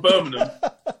signed for Birmingham,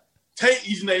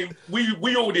 Tait's name,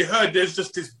 we already heard there's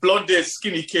just this blonde-haired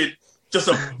skinny kid, just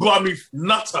a bummy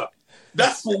nutter.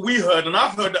 That's what we heard, and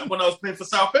I've heard that when I was playing for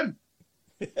Southend.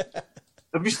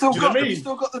 Have you still got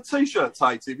the T-shirt,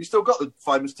 Tait? Have you still got the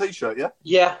famous T-shirt, yeah?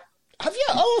 Yeah. Have you?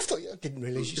 Oh, I thought I didn't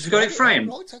realise you got it framed.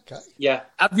 Right, okay. Yeah.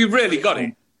 Have you really got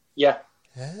it? Yeah.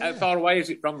 How far away is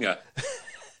it from you?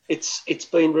 It's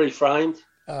been reframed.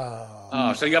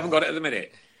 Oh, so you haven't got it at the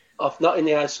minute? I've not in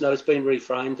the house. No, it's been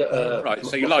reframed. Right,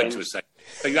 so you lied to us then.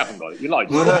 So you haven't got it. You lied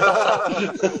to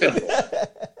us.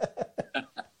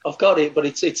 I've got it, but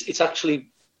it's actually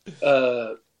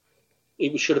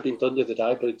it should have been done the other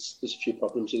day, but there's a few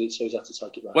problems with it, so he's had to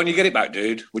take it back. When you get it back,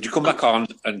 dude, would you come back on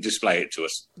and display it to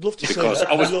us? Love to because see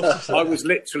that. I was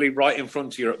literally right in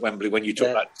front of you at Wembley when you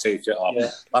took that T-shirt off,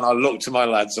 and I looked to my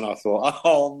lads and I thought,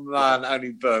 oh man,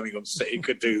 only Birmingham City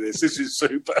could do this. This is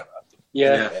super.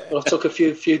 Yeah. Well, I took a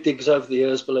few digs over the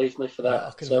years, believe me, for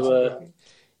that. So.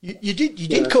 You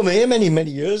did come here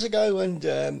many years ago, and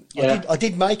I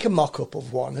did make a mock-up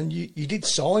of one, and you did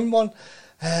sign one.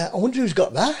 I wonder who's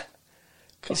got that.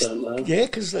 I don't know. Yeah,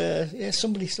 because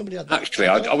somebody had that. Actually,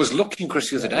 I was looking,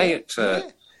 Chris, the other day at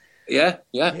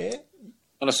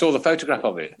and I saw the photograph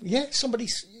of it. Yeah, somebody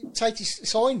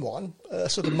signed one,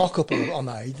 sort of mock-up I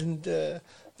made, and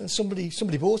somebody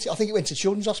bought it. I think it went to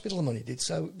Children's Hospital, the money did,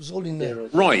 so it was all in there.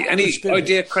 Right. Any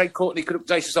idea Craig Courtney could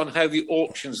update us on how the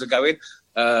auctions are going?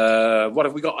 What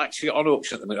have we got actually on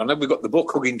auction at the minute? I know we've got the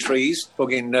book, Hugging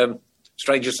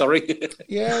Strangers, sorry.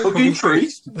 Yeah. Hugging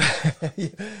trees?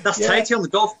 That's Tait on the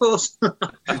golf course.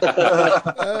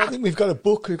 I think we've got a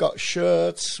book, we've got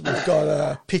shirts, we've got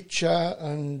a picture,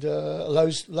 and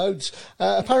loads.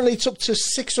 Apparently it's up to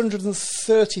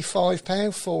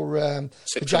 £635 for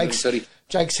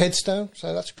Jake's headstone,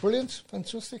 so that's brilliant,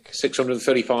 fantastic.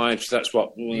 635, so that's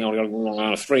what,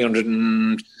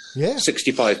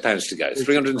 £365 to go.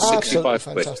 365 quid.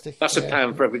 Fantastic. That's a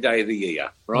pound for every day of the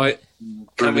year, right?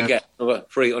 Can we get another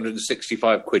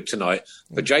 365 quid tonight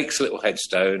for Jake's little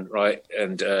headstone, right?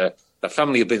 And the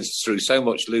family have been through so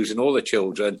much, losing all the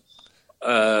children.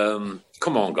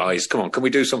 Come on, guys, come on. Can we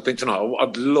do something tonight?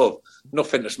 I'd love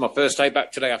nothing. It's my first day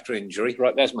back today after injury.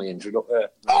 Right, there's my injury. Look there.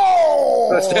 Oh,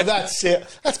 that's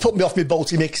it. That's put me off my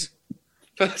Balti mix.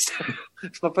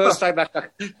 It's my first day back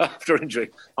after injury.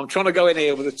 I'm trying to go in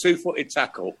here with a 2-footed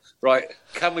tackle. Right?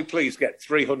 Can we please get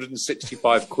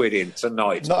 365 quid in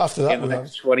tonight? Not after that, in the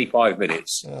next 25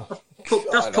 minutes. Yeah.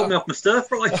 That's put me off my stir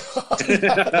fry.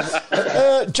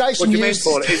 Jason What do you mean, Hughes-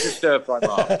 Paul? It is a stir fry,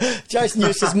 Mark. Jason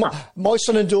Hughes says, my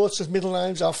son and daughter's middle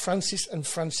names are Francis and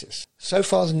Francis. So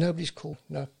far, nobody's called.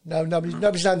 No,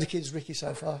 nobody's named the kids Ricky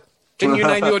so far. Didn't you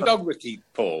name your dog Ricky,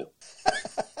 Paul?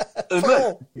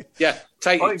 Paul. Yeah,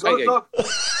 Tait. I ain't got a dog.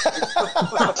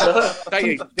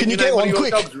 Can you get one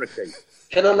quick? Dog's Ricky?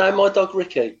 Can I name my dog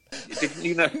Ricky? Didn't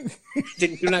you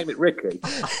name it Ricky?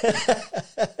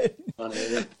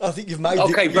 I think you've made it.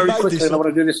 Okay, very quickly, and I want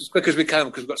to do this as quick as we can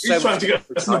because we've got He's trying to get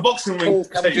us in the boxing ring. Paul,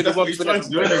 can we do the That's what he's trying to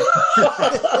do, isn't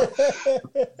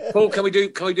it? Paul, can we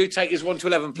do Tait's 1 to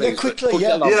 11, please? Yeah, quickly, We've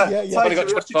yeah. only Tait, got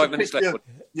we asked you 25 to minutes pick- left.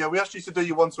 Yeah, we asked you to do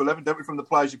your 1 to 11, don't we, from the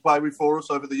players you played with for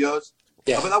us over the years?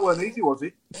 Yeah. I bet that weren't easy, was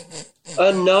it?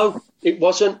 No, it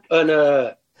wasn't, and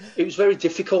it was very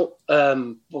difficult. What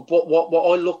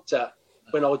I looked at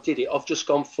when I did it, I've just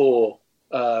gone for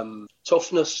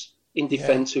toughness in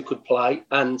defence who could play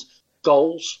and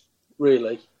goals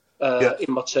really in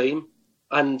my team.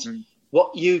 And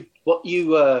what you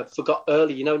forgot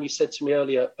earlier, you know, when you said to me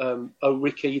earlier, "Oh,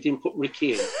 Ricky, you didn't put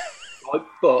Ricky in," right?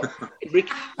 But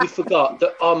Ricky, you forgot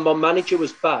that my manager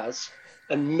was Baz.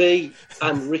 And me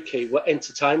and Ricky were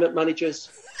entertainment managers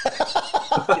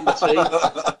in the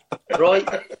team, right?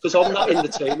 Because I'm not in the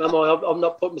team, am I? I'm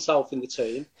not putting myself in the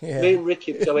team. Yeah. Me and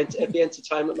Ricky would go into the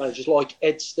entertainment managers like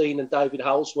Ed Steen and David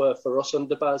Howells were for us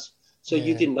under Baz. So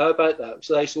you didn't know about that.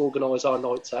 So they used to organise our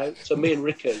nights out. So me and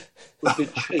Ricky would be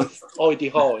chief ID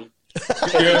high.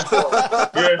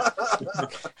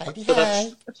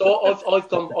 So I've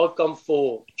gone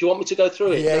for. Do you want me to go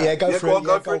through it? Yeah, go for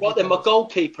it. Right then, my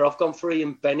goalkeeper, I've gone for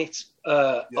Ian Bennett.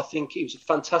 I think he was a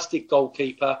fantastic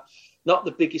goalkeeper. Not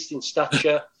the biggest in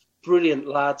stature, brilliant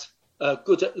lad,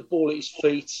 good at the ball at his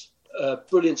feet,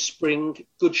 brilliant spring,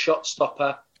 good shot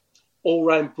stopper, all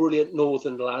round brilliant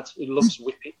northern lad who loves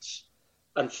whippets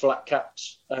and flat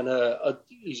caps, and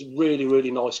he's a really,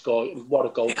 really nice guy, and what a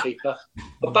goalkeeper.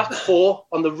 A back four,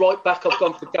 on the right back, I've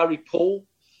gone for Gary Poole,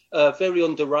 very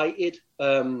underrated,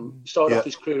 started off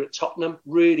his career at Tottenham,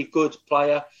 really good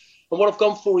player. And what I've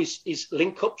gone for is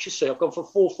link-ups, you see. I've gone for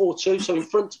 4-4-2, so in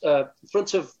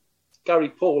front of Gary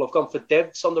Poole, I've gone for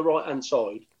Devs on the right-hand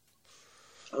side.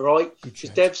 All right, because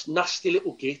Dev's nasty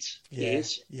little git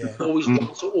is always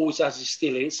wants, always as he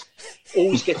still is,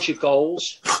 always gets your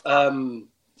goals.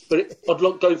 But I'd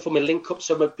look going for my link up,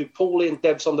 so maybe Paulie and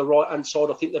Dev's on the right hand side.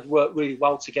 I think they'd work really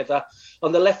well together.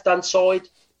 On the left hand side,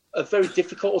 very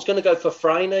difficult. I was going to go for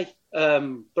Franey,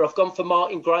 but I've gone for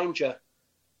Martin Granger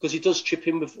because he does chip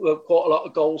in with quite a lot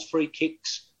of goals, free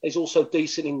kicks. He's also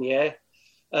decent in the air,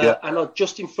 and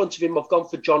just in front of him, I've gone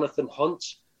for Jonathan Hunt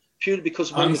purely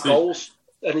because of all the goals.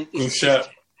 And good shot.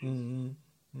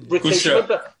 Ricky,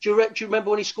 do you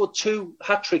remember when he scored 2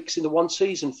 hat-tricks in the one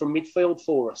season from midfield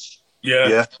for us?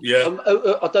 Yeah.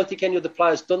 I don't think any other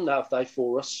players done that, have they,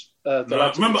 for us? No,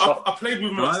 remember, I played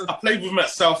with him. I played with him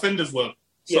at Southend as well.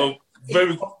 So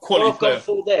very quality what I've player. gone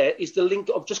for there is the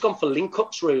link. I've just gone for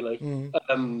link-ups, really.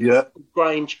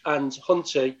 Grange and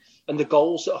Hunty, and the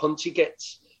goals that Hunty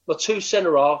gets. My 2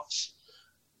 centre-halves.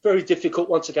 Very difficult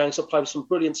once again, so I play with some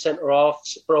brilliant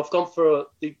centre-halves, but I've gone for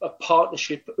a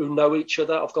partnership who know each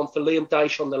other. I've gone for Liam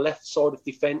Daish on the left side of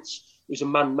defence, who's a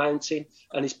man mountain,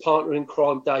 and his partner in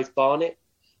crime, Dave Barnett.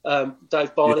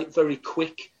 Dave Barnett, very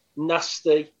quick,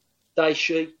 nasty,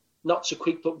 Daishy, not so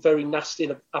quick, but very nasty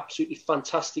and an absolutely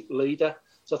fantastic leader.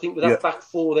 So I think with that back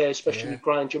four there, especially with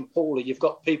Grange and Paulie, you've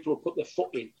got people who put their foot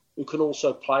in who can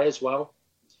also play as well.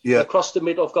 Across the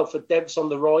middle, I've gone for Devs on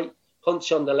the right,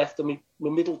 Hunchy on the left, and my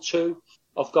middle 2,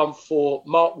 I've gone for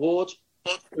Mark Ward,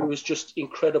 who was just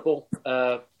incredible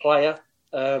player,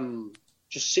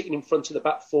 just sitting in front of the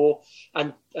back 4,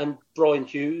 and Brian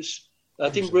Hughes. I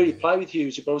didn't really play with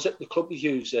Hughesy, but I was at the club with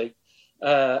Hughesy,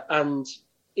 and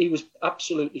he was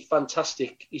absolutely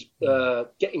fantastic. He's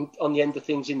getting on the end of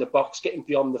things in the box, getting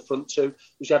beyond the front 2,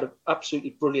 which had an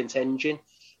absolutely brilliant engine.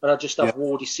 And I just have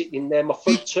Wardy sitting in there. My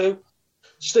front 2,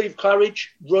 Steve Claridge,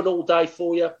 run all day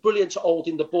for you. Brilliant at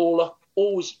holding the ball up.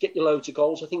 Always get you loads of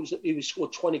goals. I think he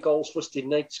scored 20 goals for us,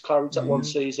 didn't he? Claridge that one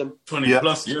season. 20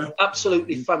 plus,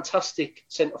 Absolutely fantastic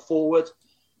centre forward.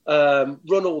 Run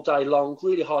all day long.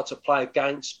 Really hard to play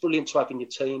against. Brilliant to have in your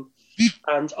team.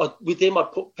 And with him,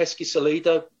 I'd put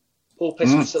Pesky-Salido, Paul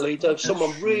Pesky-Salido,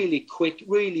 someone really quick,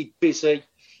 really busy,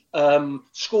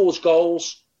 scores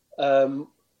goals.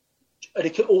 And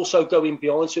it could also go in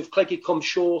behind. So if Cleggy comes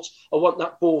short, I want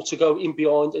that ball to go in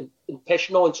behind. And Pesh,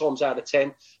 9 times out of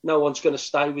 10, no one's going to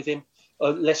stay with him.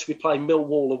 unless we play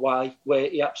Millwall away, where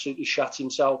he absolutely shat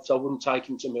himself. So I wouldn't take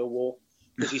him to Millwall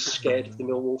because he's scared of the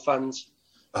Millwall fans.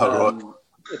 Right.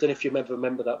 I don't know if you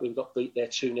remember that. We got beat there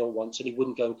 2-0 once, and he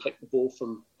wouldn't go and collect the ball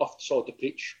from off the side of the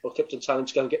pitch. I kept on telling him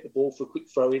to go and get the ball for a quick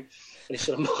throw-in, and he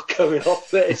said, "I'm not going off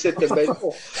there." He said, "The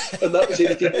mental," and that was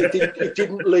it. He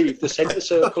didn't leave the centre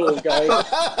circle all game.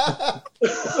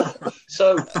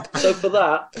 so for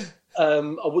that,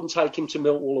 I wouldn't take him to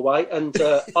Millwall away. And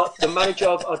the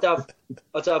manager,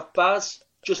 I'd have Baz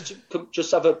just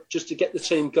to get the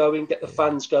team going, get the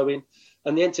fans going,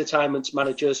 and the entertainment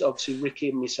managers, obviously Ricky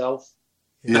and myself.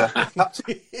 Yeah.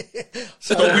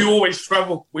 So we always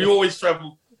travel.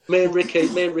 Me and Ricky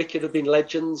have been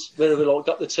legends. We've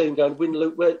got the team going, win,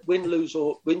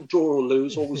 draw or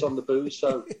lose, always on the booze.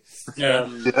 So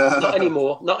not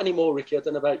anymore, Ricky. I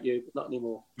don't know about you, but not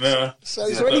anymore. Yeah. So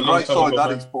is there any great side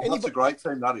that is, Paul. That's a great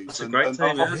team, that is. That's a great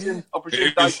team. I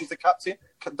presume Daishy's the captain.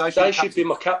 Daisy should be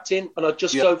my captain, and I'd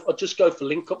just go for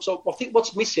link-ups. So I think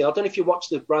what's missing, I don't know if you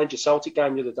watched the Rangers Celtic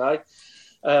game the other day.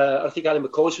 I think Ali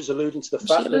McCoy was alluding to the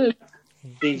fact that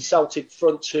the Celtic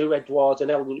front two, Edouard and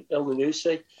El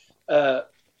Nanusi,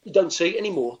 you don't see it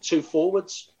anymore. Two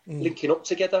forwards linking up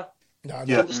together. No,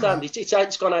 you understand?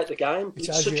 It's gone out of the game.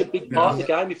 It's such a big part of the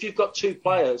game. If you've got two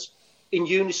players in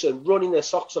unison, running their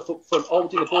socks off up front,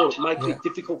 holding the ball, making it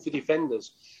difficult for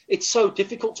defenders, it's so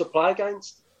difficult to play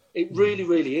against. It really,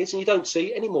 really is, and you don't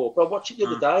see it anymore. But I watched it the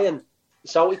other day, and the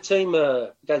Celtic team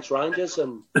against Rangers,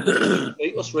 and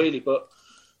beat us really, but.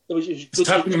 It's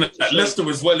happening at Leicester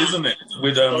as well, isn't it?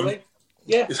 With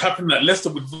it's happening at Leicester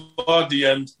with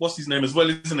Vardy and what's his name as well,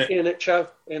 isn't it?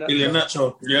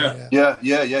 Iheanacho.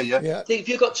 Yeah. See,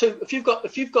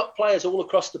 if you've got players all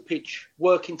across the pitch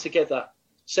working together,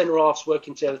 centre halves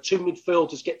working together, two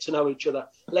midfielders get to know each other,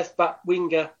 left back,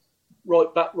 winger,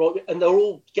 right back, and they're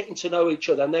all getting to know each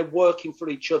other and they're working for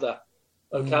each other.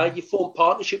 Okay, you form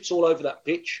partnerships all over that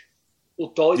pitch,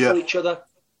 or die for each other.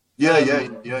 Yeah.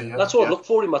 That's what I'd look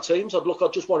for in my teams. I'd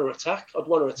just want to attack. I'd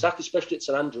want to attack, especially at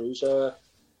St Andrews.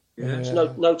 There's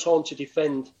no time to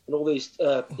defend, and all these,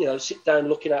 sit down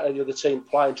looking at the other team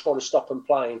playing, trying to stop them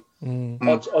playing.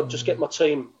 I'd just get my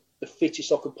team the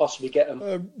fittest I could possibly get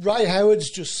them. Ray Howard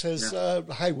just says,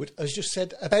 Hayward has just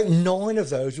said about 9 of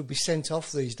those will be sent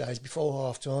off these days before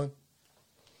half time.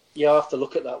 Yeah, I have to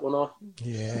look at that one.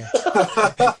 Yeah.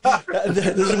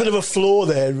 There's a bit of a flaw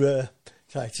there. Yeah.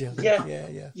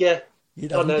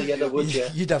 There would,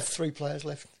 You'd have 3 players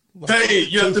left. Well, hey,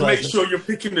 you have to make sure you're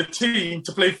picking the team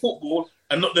to play football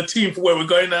and not the team for where we're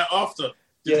going out after.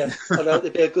 Yeah, I know.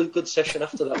 It'd be a good session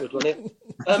after that, wouldn't it?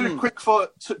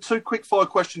 Two quick fire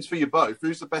questions for you both.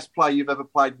 Who's the best player you've ever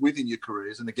played with in your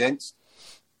careers and against?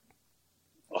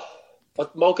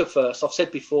 I'll go first. I've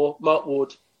said before, Mark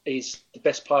Wood is the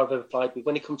best player I've ever played with.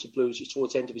 When he come to Blues, it's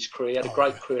towards the end of his career. He had a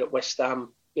great career at West Ham.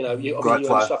 You only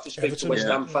have to speak to West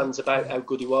Ham fans about how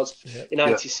good he was. In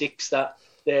 '96,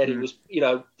 he was,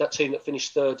 that team that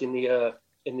finished third in the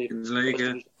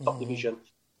league, top division.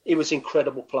 He was an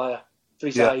incredible player for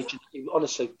his age. He,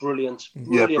 honestly, brilliant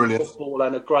footballer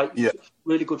and a great,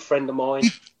 really good friend of mine.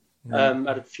 Had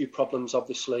a few problems,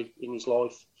 obviously, in his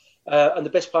life. And the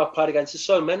best player I've played against, there's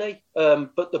so many.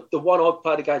 But the one I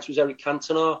played against was Eric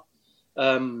Cantona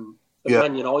at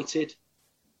Man United.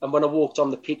 And when I walked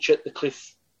on the pitch at the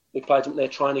Cliff, we played him at their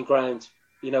training ground,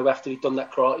 after he'd done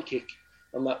that karate kick.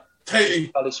 And that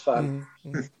Palace fan.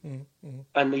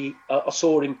 And I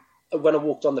saw him when I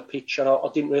walked on the pitch, and I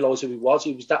didn't realise who he was.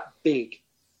 He was that big.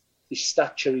 His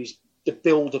stature, the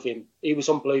build of him. He was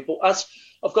unbelievable. As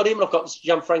I've got him, and I've got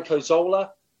Gianfranco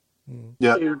Zola.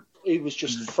 He was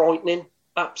just frightening,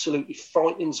 absolutely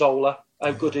frightening Zola,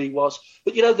 how good he was.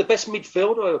 But, the best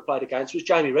midfielder I ever played against was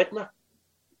Jamie Redknapp.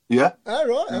 Yeah. Oh,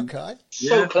 right, okay.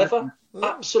 So clever,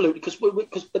 absolutely.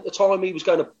 Because at the time he was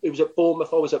at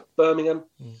Bournemouth, I was at Birmingham,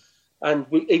 and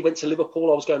he went to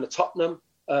Liverpool. I was going to Tottenham.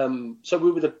 So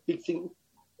we were the big thing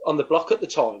on the block at the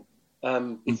time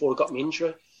before I got my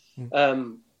injury.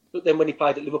 But then when he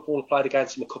played at Liverpool, I played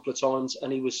against him a couple of times,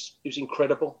 and he was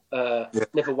incredible.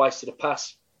 Never wasted a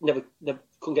pass. Never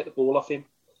couldn't get the ball off him.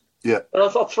 Yeah. And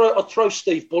I'd throw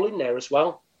Steve Bull in there as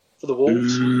well for the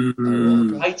Wolves.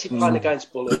 Hated playing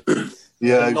against Bull.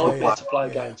 Nightmare to play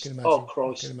against.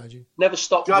 Christ! Never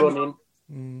stopped running.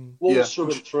 Wolves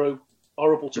through and through.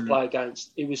 Horrible to play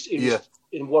against. He was.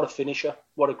 And what a finisher!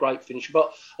 What a great finisher!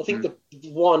 But I think the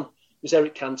one was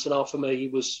Eric Cantona for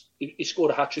me. He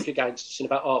scored a hat-trick against us in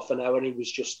about half an hour, and he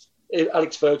was just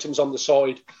Alex Ferguson was on the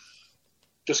side,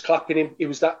 just clapping him. He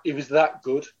was that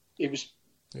good. He was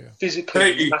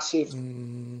physically massive.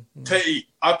 Tait,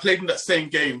 I played in that same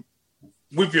game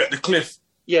with you at the Cliff.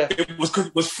 Yeah. It was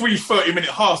 3 30-minute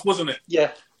halves, wasn't it?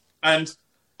 Yeah. And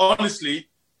honestly,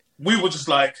 we were just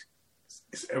like,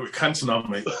 it's Eric Cantona,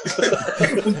 mate.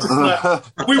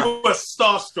 We were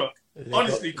starstruck.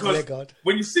 Honestly, because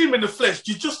when you see him in the flesh,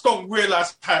 you just don't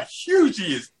realise how huge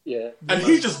he is. Yeah. And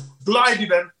he just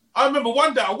glided. And I remember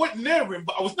one day I went near him,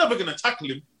 but I was never going to tackle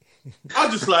him. I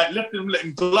just let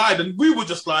him glide. And we were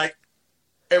just like,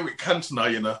 Eric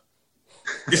Cantona, you know.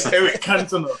 It's Eric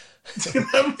Cantona. Do you know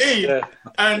what I mean? Yeah.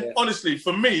 And honestly,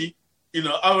 for me, you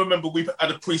know, I remember we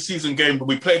had a pre-season game that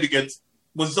we played against.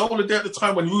 Was Zola there at the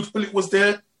time when Ruud Gullit was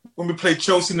there? When we played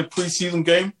Chelsea in the pre-season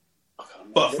game?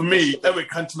 But for me, Eric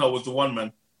Cantona was the one,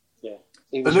 man. Yeah.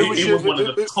 He was one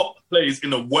of the top players in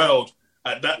the world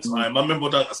at that time. I remember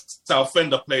that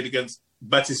Southend played against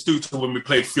Batistuta when we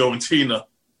played Fiorentina.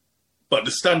 But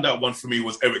the standout one for me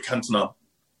was Eric Cantona.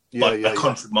 A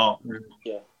country mile.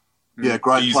 Yeah. Yeah,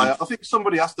 great Easy. player. I think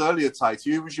somebody asked earlier, Tait,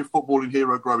 who was your footballing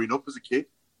hero growing up as a kid?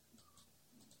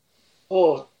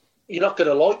 Oh, you're not going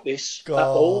to like this at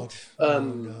all.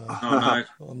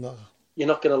 No. You're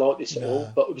not going to like this at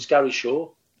all, but it was Gary Shaw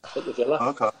at the Villa.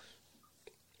 Okay.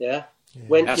 Yeah.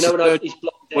 When That's you know when he's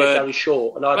blocked there, Gary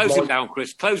Shaw, and I close him down,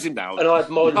 Chris. Close him down. And I had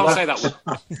mine. Can't say that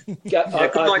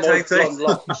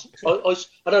one.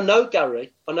 I don't know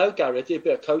Gary. I know Gary. I did a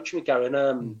bit of coaching with Gary,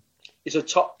 and he's a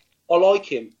top. I like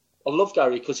him. I love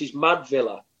Gary because he's mad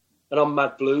Villa, and I'm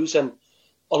mad Blues, and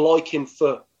I like him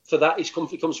for that. He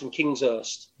comes from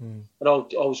Kingshurst, and I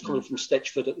was coming from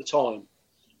Stetchford at the time,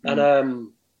 and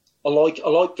I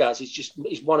like Gaz.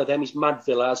 He's one of them. He's mad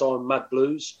Villa, as I'm mad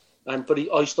Blues. I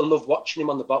used to love watching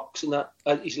him on the box and that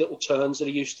his little turns that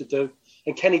he used to do.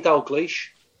 And Kenny Dalglish,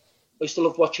 I used to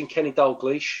love watching Kenny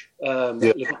Dalglish at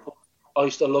Liverpool. I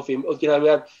used to love him. You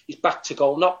know, he's back to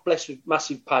goal, not blessed with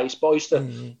massive pace, but I used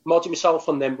to model myself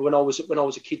on them. But when I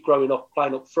was a kid growing up,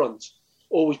 playing up front,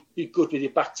 always be good with your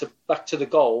back to the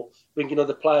goal, bringing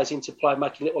other players into play,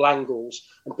 making little angles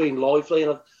and being lively.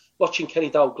 And watching Kenny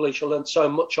Dalglish, I learned so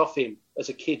much off him as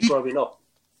a kid growing up.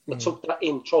 I took that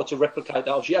in, tried to replicate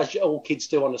that as all kids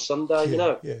do on a Sunday. You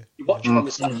know, you watch it on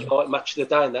the Saturday night match of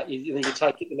the day, and that you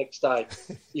take it the next day.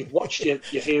 You've watched your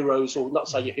heroes, or not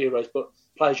say your heroes, but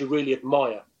players you really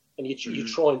admire, and you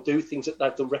try and do things that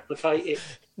they've done, replicate it.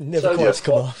 Never quite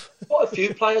come off. Quite a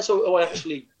few players who I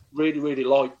actually really, really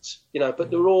liked, you know, but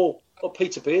they were all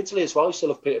Peter Beardsley as well. I used to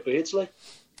love Peter Beardsley.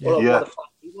 What a fan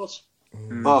he was.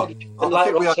 And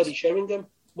later on, Teddy Sheringham.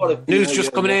 News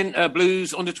just coming in.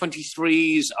 Blues under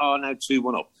 23s are now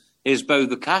 2-1 up. Here's Beau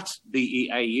the Cat, Beau.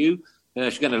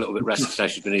 She's getting a little bit restless today.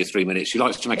 She's been here 3 minutes. She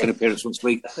likes to make an appearance once a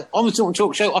week. On the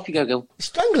Talk Show. Off you go, girl.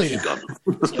 Strangling her.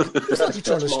 It's like you're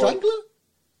trying to strangle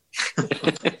her.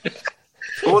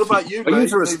 Well, what about you, mate?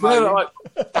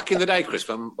 Back in the day, Chris,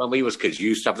 when we was kids, you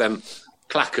used to have them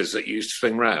clackers that you used to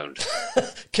swing round.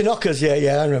 Kinockers,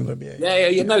 yeah, I remember them.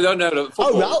 Yeah. No.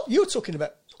 Oh, well, you're talking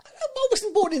about... I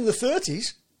wasn't born in the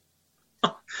 30s.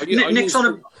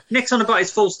 Nick's on about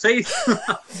his false teeth.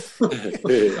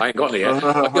 I ain't got any yet.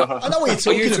 I know what you're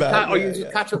talking about. I use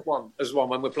a cat up one as one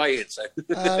when we're playing. So.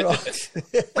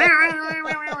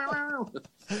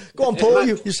 Go on, Paul.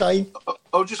 You're saying?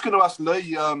 I was just going to ask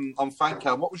Lee on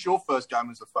Fancam. What was your first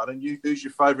game as a fan, and who's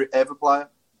your favourite ever player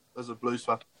as a Blues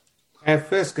fan?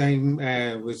 First game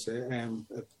was a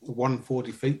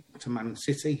 140 feet to Man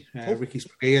City. Ricky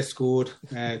Springer scored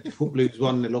to put Blues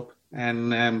 1-0 up,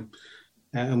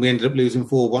 and we ended up losing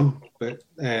 4-1. But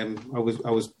I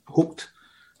was hooked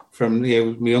from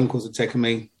my uncles had taken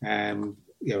me. I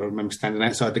remember standing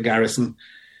outside the garrison,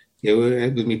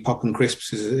 with me popping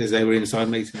crisps as they were inside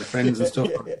meeting the friends and stuff.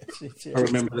 I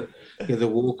remember the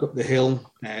walk up the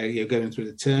hill, going through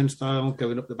the turnstile,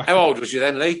 going up the back. How old was you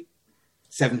then, Lee?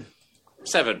 7.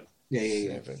 7.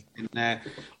 Yeah. And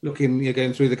looking,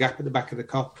 going through the gap at the back of the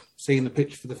cop, seeing the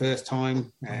pitch for the first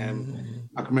time. I can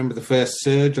remember the first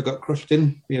surge I got crushed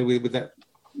in, with that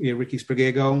Ricky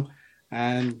Springer goal,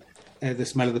 and the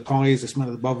smell of the pies, the smell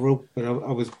of the Bovril. But I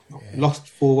was lost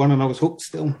 4-1, and I was hooked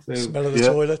still. So, smell of the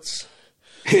toilets.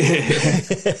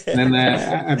 And then I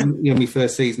had my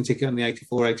first season ticket on the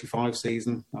 84-85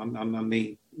 season on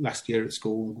the last year at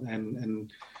school,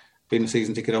 and been a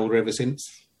season ticket holder ever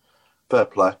since. Fair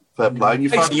play. And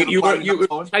you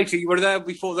were there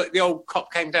before the old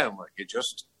cop came down, weren't you?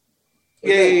 Just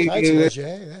yeah. Did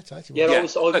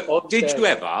you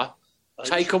ever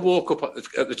take a walk up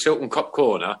at the Tilton Cop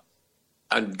corner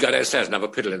and go downstairs and have a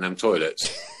piddle in them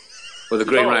toilets with the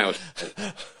green rails?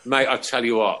 Mate, I tell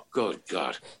you what, good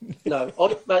God. No,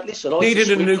 mate, listen, I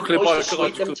needed a nuclear I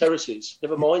sweep them terraces,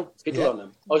 never mind, piddle on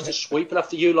them. I was just sweeping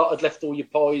after you lot had left all your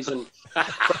pies and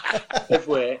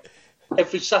everywhere.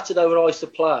 Every Saturday when I used to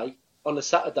play, on the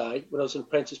Saturday when I was an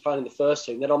apprentice playing in the first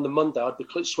team. Then on the Monday, I'd be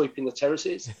sweeping the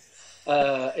terraces.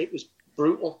 It was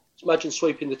brutal. Imagine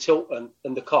sweeping the Tilton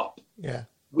and the Cop. Yeah.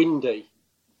 Windy,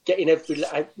 getting every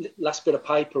last bit of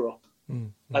paper up,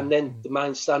 and then the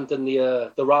main stand and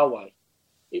the railway.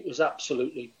 It was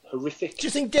absolutely horrific. Do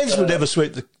you think Devs would ever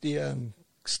sweep the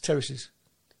terraces?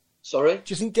 Sorry? Do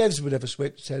you think Devs would ever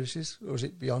sweep the terraces, or is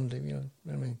it beyond him? You know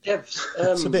what I mean? Devs,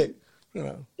 it's a bit. You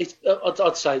know.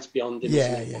 I'd say it's beyond him.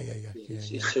 Yeah.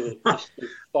 He's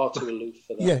far too aloof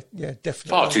for that. Yeah, definitely.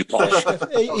 Far too posh.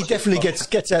 He definitely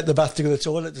gets out the bath to go to the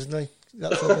toilet, doesn't he?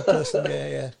 That sort of person.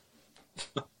 Yeah.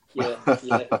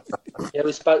 It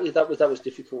was that was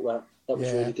difficult. That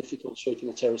was really difficult sweeping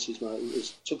the terraces, mate.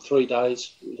 It took 3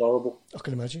 days. It was horrible. I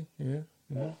can imagine. Yeah.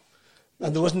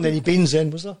 And there wasn't any bins then,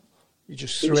 was there? You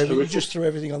just threw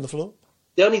everything on the floor.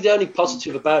 The only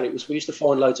positive about it was we used to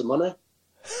find loads of money.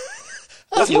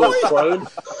 That's mine.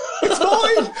 It's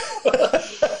mine.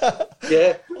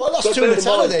 Yeah. Well, I lost 2 in a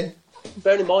tenner then.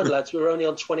 Bearing in mind, lads, we were only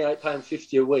on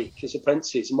 £28.50 a week as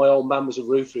apprentices, and my old man was a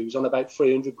roofer who was on about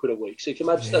 300 quid a week. So you can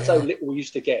imagine that's how little we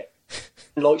used to get.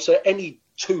 And so any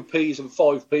 2p's and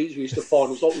 5p's we used to find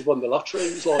was like we won the lottery.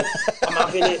 It was like, I'm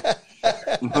having it.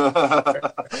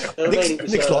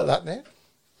 Nick's like that now.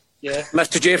 Yeah.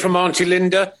 Message here from Auntie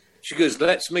Linda. She goes,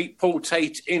 let's meet Paul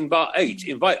Tait in bar 8.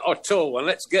 Invite Otto and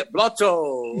let's get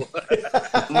blotto.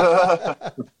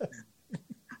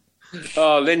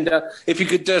 Oh, Linda, if you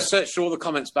could search through all the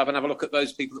comments, Bab, and have a look at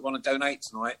those people that want to donate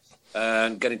tonight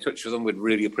and get in touch with them, we'd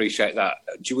really appreciate that.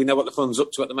 Do we know what the fund's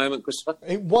up to at the moment, Christopher?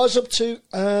 It was up to,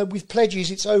 with pledges,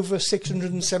 it's over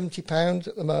 £670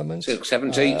 at the moment.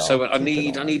 670. So I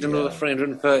need another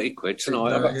 330 quid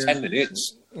tonight. I've got 10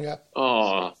 minutes. Yeah.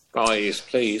 Oh, guys,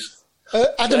 please.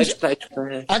 Adam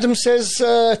says,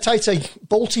 Tait,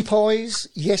 Balti pies,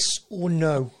 yes or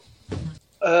no?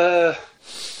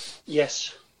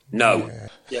 Yes. No.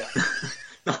 Yeah.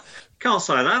 Can't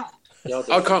say that. Yeah,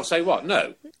 I can't say what?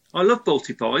 No. I love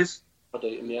Balti pies. I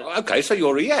do them, yeah. Okay, so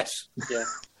you're a yes. Yeah.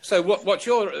 So what's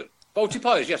your Balti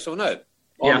pies, yes or no?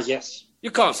 Yes. Yes.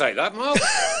 You can't say that, Mark.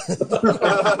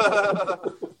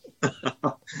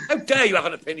 How dare you have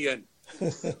an opinion?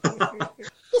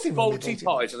 Balti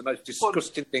pies are the most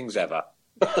disgusting things ever.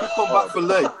 Come back for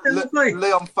Lee.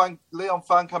 Leon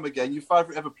Fancam again. Your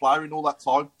favourite ever player in all that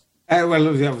time? Well,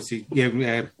 obviously,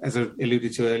 as I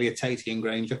alluded to earlier, Tait and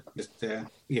Granger. Just,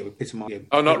 we pit him on.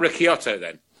 Oh, not Ricky Otto,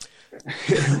 then?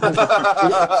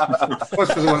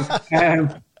 What's for the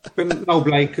one? But Noel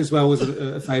Blake as well was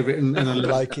a favourite. And I love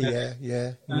Blakey,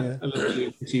 yeah. I love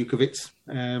Jukovic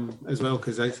as well,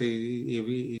 because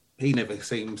he never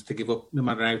seems to give up, no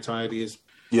matter how tired he is.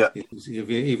 Yeah.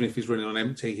 Even if he's running on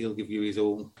empty, he'll give you his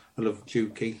all. I love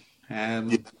Juki.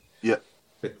 Yeah.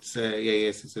 But,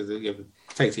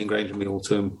 Tait and Granger are my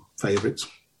all-term favourites.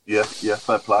 Yeah,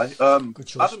 fair play.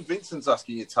 Adam Vincent's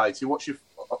asking you, Tait, what's your...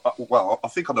 well, I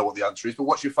think I know what the answer is, but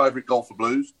what's your favourite goal for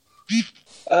Blues?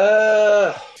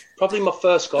 Probably my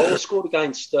first goal. I scored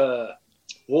against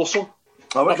Walsall.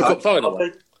 Oh,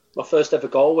 okay. My first ever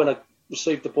goal when I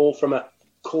received the ball from a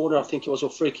corner, I think it was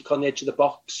a free kick on the edge of the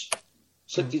box,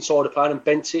 slipped inside the pan and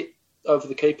bent it over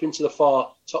the keeper into the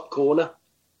far top corner.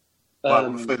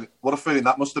 Wow, what a feeling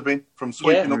that must have been from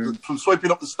sweeping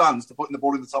up the stands to putting the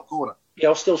ball in the top corner. Yeah, I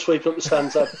was still sweeping up the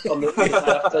stands on the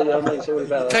after, you know what I mean? Sorry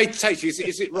about that. Tait,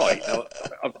 is it right? Now,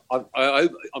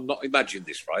 I'm not imagining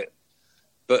this right,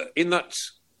 but in that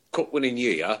cup-winning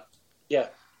year, in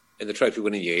the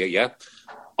trophy-winning year,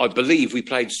 I believe we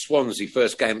played Swansea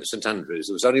first game at St Andrews.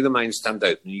 It was only the main stand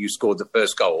open, and you scored the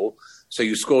first goal. So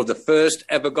you scored the first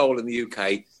ever goal in the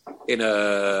UK in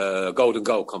a golden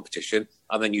goal competition,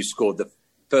 and then you scored the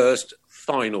first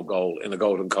final goal in a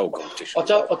golden goal competition. I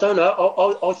don't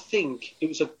know. I think it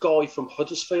was a guy from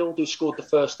Huddersfield who scored the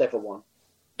first ever one.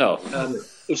 No,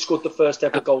 who scored the first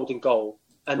ever golden goal,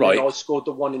 and then I scored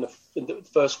the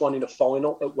first one in a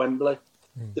final at Wembley.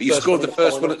 You scored the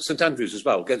first one at St Andrews as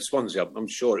well against Swansea. I'm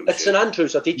sure it was at St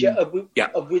Andrews. I did.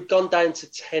 We'd gone down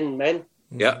to 10 men.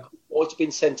 Yeah, I'd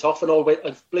been sent off, and I went.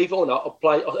 Believe it or not,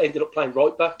 I ended up playing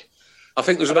right back. I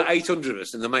think there was about 800 of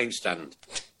us in the main stand.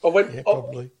 I went.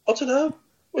 Probably. I don't know.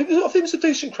 I think it was a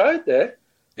decent crowd there.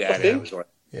 Yeah, it was right.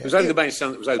 Yeah. It was only the main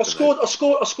stand that was open. I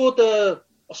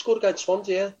scored against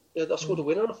Swansea. Yeah, I scored a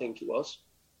winner. I think it was.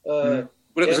 Well,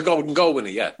 it was a golden goal winner.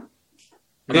 Yeah.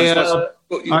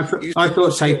 I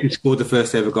thought Tait scored the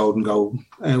first ever golden goal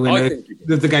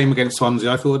the game against Swansea.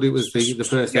 I thought it was the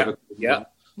first ever. Yeah,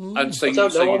 and so you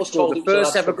scored the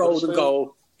first ever golden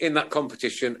goal in that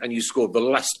competition, and you scored the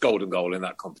last golden goal in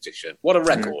that competition. What a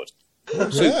record!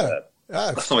 Yeah,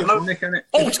 That's iconic, isn't it?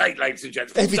 All Tait, ladies and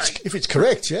gentlemen. If it's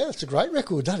correct, yeah, it's a great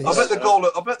record. That is. I bet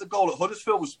the goal at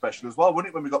Huddersfield was special as well, wasn't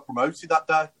it, when we got promoted that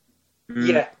day?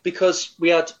 Yeah, because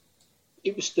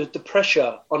it was the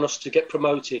pressure on us to get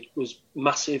promoted was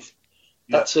massive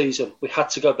that season. We had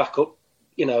to go back up.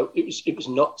 It was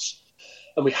nuts,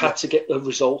 and we had to get the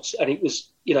results. And it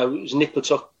was nip or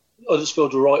tuck.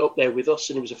 Huddersfield were right up there with us,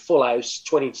 and it was a full house,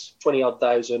 20 odd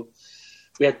thousand.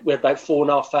 We had about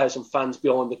 4,500 fans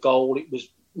behind the goal. It was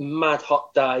mad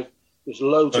hot day. There was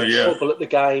loads of trouble at the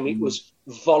game. It was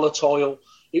volatile.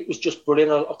 It was just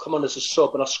brilliant. I come on as a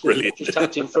sub and I scored. Just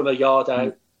tapped in from a yard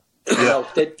out.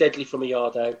 Deadly from a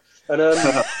yard out. And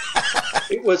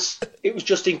it was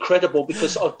just incredible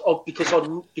because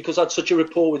I'd such a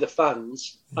rapport with the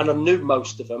fans, and I knew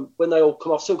most of them. When they all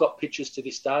come, I've still got pictures to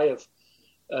this day of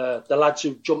the lads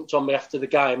who jumped on me after the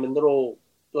game, and they're all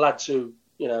lads who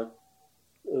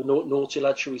naughty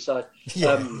lads, shall we say?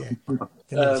 And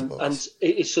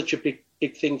it's such a big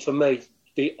thing for me.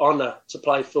 The honour to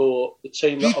play for the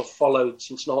team that I've followed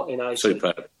since 1980.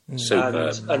 Superb.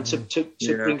 And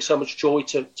to bring so much joy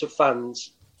to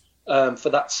fans for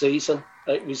that season.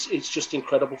 It's just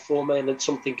incredible for me, and it's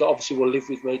something that obviously will live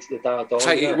with me to the day I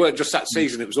die. It weren't just that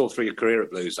season, it was all through your career at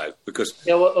Blues, though, because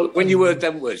when you heard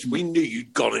them words, we knew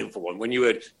you'd gone in for one. When you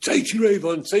heard Tatey rave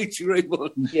on.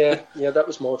 Yeah, that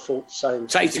was my fault.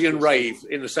 Tatey and rave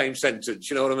in the same sentence,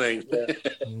 you know what I mean? Yeah.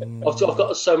 I've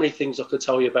got so many things I could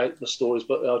tell you about the stories,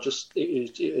 but it just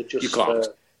you can't.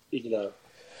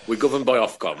 We're governed by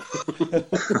Ofcom.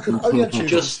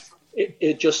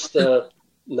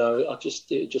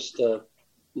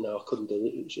 No, I couldn't do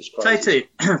it. It was just crazy.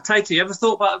 Tait, you ever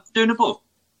thought about doing a book?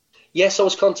 Yes, I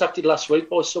was contacted last week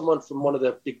by someone from one of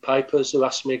the big papers who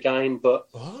asked me again,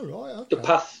 but the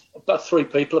path, about 3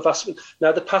 people have asked me.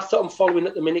 Now, the path that I'm following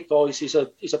at the minute, guys, is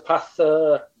a path,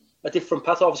 a different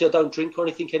path. Obviously, I don't drink or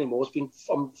anything anymore.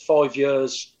 I'm 5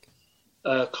 years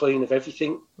clean of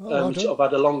everything. I've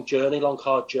had a long,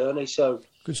 hard journey. So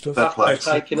good stuff. The path I'm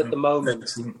taking at the moment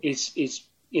is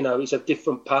a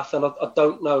different path, and I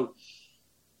don't know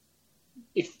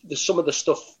if there's some of the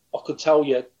stuff I could tell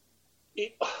you,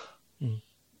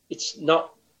 it's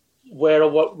not where I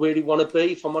really want to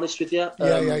be, if I'm honest with you.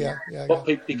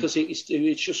 Because it's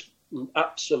just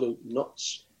absolute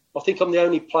nuts. I think I'm the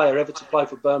only player ever to play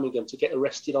for Birmingham to get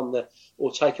arrested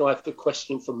or taken away for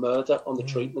questioning for murder on the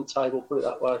treatment table, put it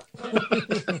that way.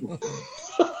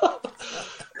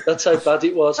 That's how bad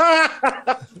it was.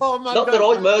 Not that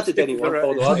I murdered anyone, by the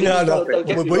way.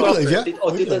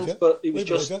 I didn't, but it was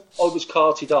just, I was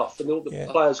carted off, and all the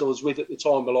players I was with at the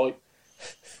time were like,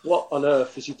 what on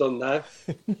earth has he done now?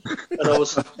 And it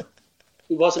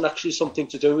wasn't actually something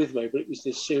to do with me, but it was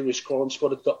this serious crime squad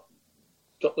had got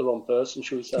the wrong person,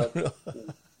 shall we say.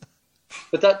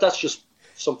 But that's just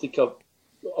something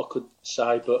I could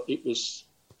say, but it was...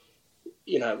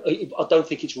 I don't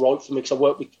think it's right for me because I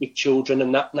work with children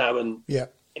and that now, and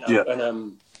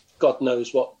and God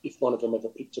knows if one of them ever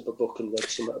picked up a book and read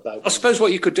something about it. I suppose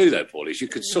what you could do though, Paul, is you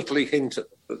could subtly hint at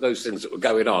those things that were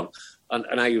going on and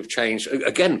how you've changed.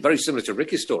 Again, very similar to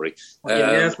Ricky's story.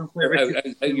 How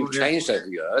you've changed over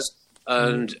the years,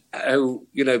 and how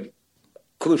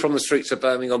coming from the streets of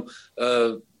Birmingham,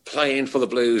 playing for the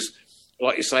Blues,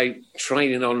 like you say,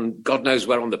 training on God knows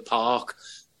where on the park.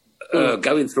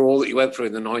 Going through all that you went through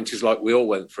in the 90s, like we all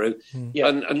went through,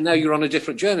 and now you're on a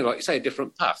different journey, like you say, a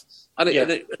different path. And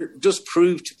it does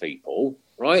prove to people,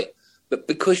 right, that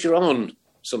because you're on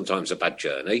sometimes a bad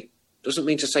journey, doesn't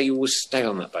mean to say you will stay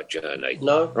on that bad journey.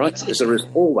 No. Right? Because there is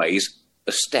always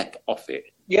a step off it.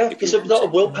 Yeah, it's not a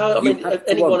willpower. I mean,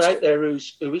 anyone out there who is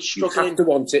struggling... You have to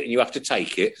want it and you have to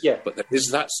take it, but there is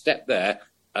that step there,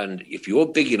 and if you're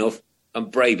big enough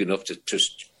and brave enough to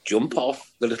jump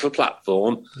off the little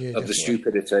platform of the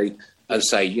stupidity and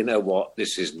say, you know what,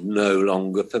 this is no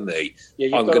longer for me.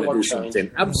 I'm going to do something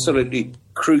absolutely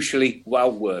crucially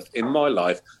well worth in my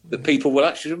life that people will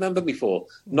actually remember me for,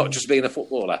 not just being a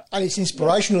footballer. And it's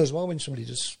inspirational as well when somebody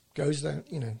just goes there,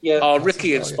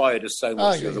 Ricky inspired us so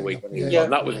much the other week when he was on.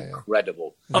 That was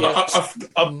incredible.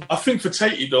 I think for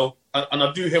Tatey, though, and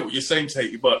I do hear what you're saying,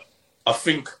 Tatey, but I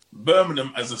think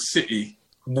Birmingham as a city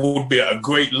would be at a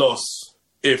great loss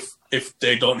if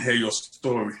they don't hear your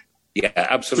story. Yeah,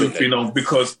 absolutely.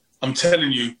 Because I'm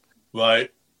telling you,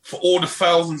 right, for all the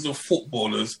thousands of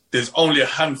footballers, there's only a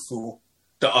handful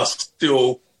that are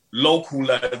still local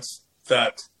lads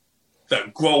that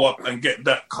grow up and get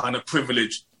that kind of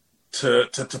privilege to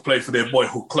play for their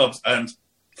boyhood clubs. And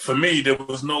for me, there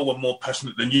was no one more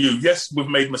passionate than you. Yes, we've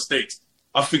made mistakes.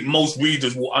 I think most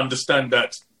readers will understand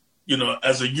that,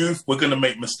 as a youth, we're going to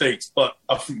make mistakes. But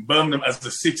I think Birmingham as a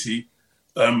city...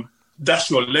 that's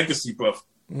your legacy, bruv.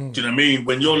 Do you know what I mean?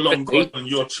 When you're long gone and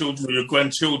your children or your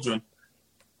grandchildren,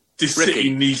 this city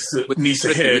needs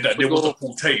to hear that there was a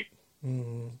Paul Tait.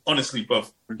 Honestly,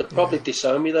 bruv. They'd probably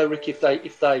disown me though, Rick, if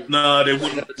they. No, they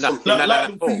wouldn't. Like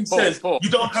the thing says, you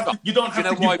don't have to give all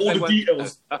the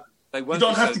details. You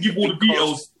don't have to give all the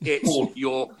details. It's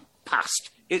your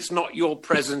past. It's not your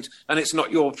present and it's not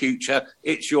your future.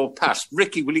 It's your past.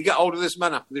 Ricky, will you get hold of this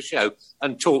man after the show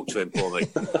and talk to him for me?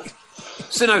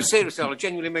 So no, seriously, I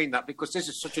genuinely mean that because this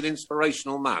is such an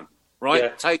inspirational man, right?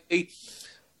 Yeah. Tait,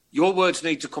 your words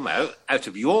need to come out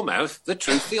of your mouth, the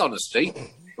truth, the honesty,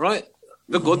 right?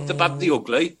 The good, the bad, the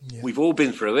ugly. Yeah. We've all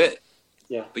been through it.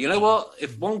 Yeah. But you know what?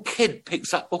 If one kid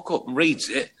picks that book up and reads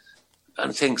it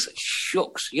and thinks,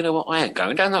 shucks, you know what? I ain't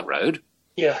going down that road.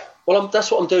 Yeah. Well, that's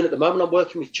what I'm doing at the moment. I'm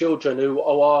working with children who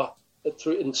are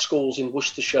in schools in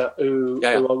Worcestershire who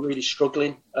are really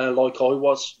struggling, like I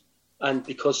was. And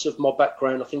because of my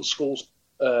background, I think schools,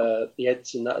 the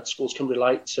heads and that at schools can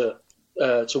relate to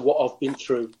what I've been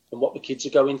through and what the kids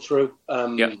are going through.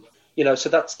 You know, so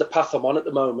that's the path I'm on at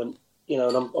the moment. You know,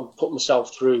 and I'm putting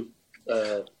myself through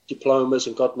diplomas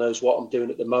and God knows what I'm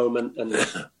doing at the moment. And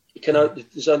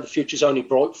the future's only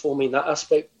bright for me in that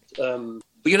aspect.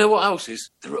 But you know what else is?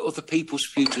 There are other people's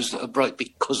futures that are bright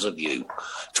because of you.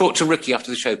 Talk to Ricky after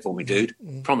the show for me, dude.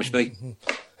 Promise me.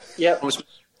 Yeah. Promise me.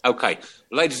 Okay.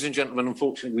 Ladies and gentlemen,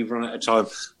 unfortunately, we've run out of time.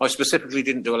 I specifically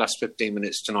didn't do a last 15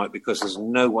 minutes tonight because there's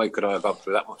no way could I have gone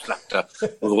through that much laughter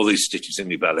with all these stitches in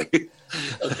my belly.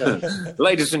 Okay.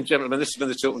 Ladies and gentlemen, this has been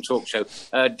the Tilt and Talk Show.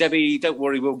 Debbie, don't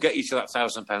worry, we'll get you to that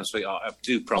 £1,000, sweetheart. I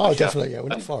do promise you. Oh, definitely, yeah. We're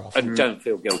not far off. And don't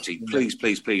feel guilty. Please,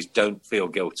 please, please don't feel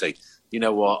guilty. You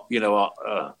know what?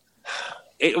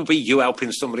 It'll be you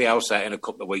helping somebody else out in a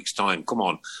couple of weeks' time. Come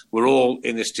on. We're all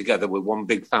in this together. We're one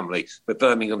big family. We're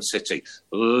Birmingham City.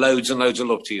 Loads and loads of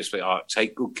love to you, sweetheart.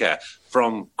 Take good care.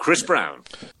 From Chris Brown.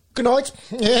 Good night.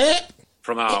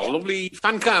 From our lovely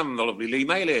fan cam, the lovely Lee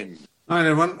Malin. Hi,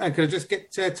 everyone. Can I just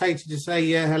get Tait to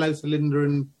say hello to Linda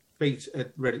and Pete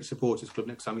at Reddit Supporters Club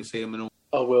next time you see them and all?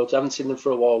 I will. I haven't seen them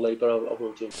for a while, Lee, but I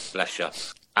will do. Bless you.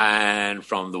 And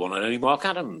from the one and only Mark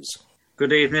Adams.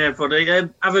 Good evening, everybody.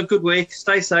 Have a good week.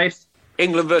 Stay safe.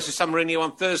 England versus San Marino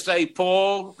on Thursday.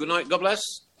 Paul, good night. God bless.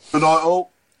 Good night,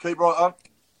 all. Keep right on.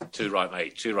 Too right,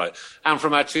 mate. Too right. And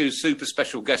from our two super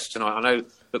special guests tonight, I know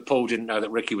that Paul didn't know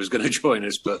that Ricky was going to join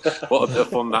us, but what a bit of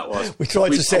fun that was. We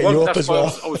tried to set you up as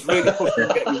well. I was really pushing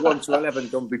to get you 1 to 11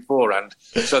 done beforehand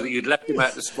so that you'd left him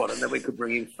out the squad and then we could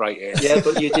bring him straight in. Yeah,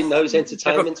 but you didn't know his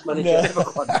entertainment manager.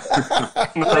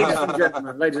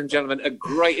 Ladies and gentlemen, a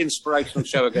great inspirational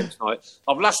show again tonight.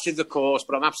 I've lasted the course,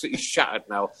 but I'm absolutely shattered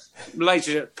now.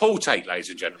 Paul Tait, ladies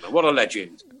and gentlemen, what a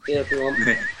legend. Yeah, everyone.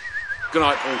 Good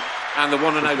night, Paul. And the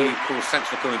one and only, of course, thanks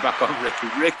for coming back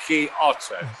on, Ricky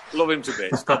Otto. Love him to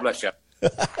bits. God bless you.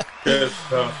 Cheers,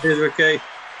 Cheers, Ricky.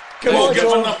 Come on,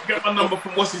 get my number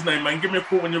from what's his name, man. Give me a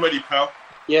call when you're ready, pal.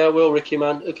 Yeah, I will, Ricky,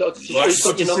 man. Right, good to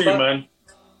see you, man.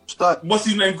 What's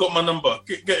his name got my number?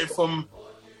 Get it from...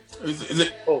 Is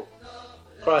it... Paul.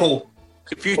 Paul.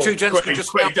 If you two gents could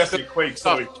just... Craig,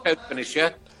 sorry. Finish,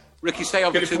 yeah? Ricky, stay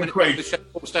on for 2 minutes after the show.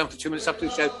 Paul, stay on for 2 minutes after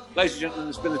the show. Ladies and gentlemen,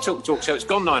 it's been the Tilt Talk Show. It's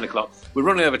gone 9 o'clock. We're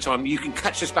running over time. You can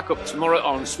catch us back up tomorrow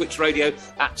on Switch Radio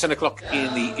at 10 o'clock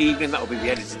in the evening. That'll be the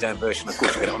edited down version. Of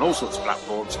course, you get it on all sorts of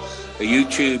platforms.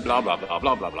 YouTube, blah, blah, blah,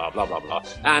 blah, blah, blah, blah, blah, blah.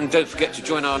 And don't forget to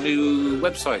join our new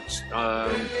website.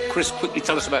 Chris, quickly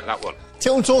tell us about that one.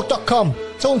 tiltandtalk.com.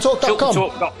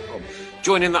 tiltandtalk.com.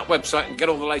 Join in that website and get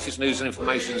all the latest news and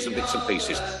information and bits and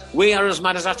pieces. We are as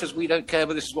mad as that as we don't care,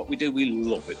 but this is what we do. We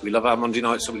love it. We love our Monday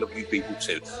nights, so we love you people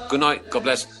too. Good night, God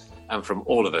bless, and from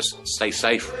all of us, stay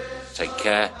safe, take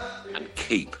care, and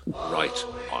keep right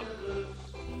on.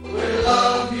 We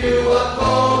love you, what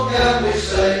more can we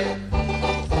say?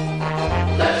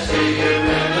 Let's see you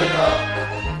in the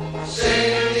cup,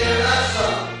 singing our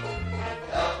song.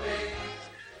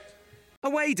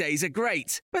 Away days are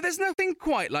great, but there's nothing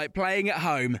quite like playing at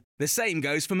home. The same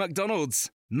goes for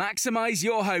McDonald's. Maximise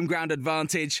your home ground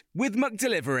advantage with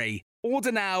McDelivery.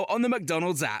 Order now on the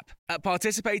McDonald's app. At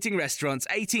participating restaurants,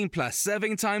 18 plus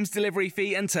serving times, delivery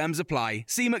fee and terms apply.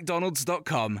 See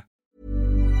mcdonalds.com.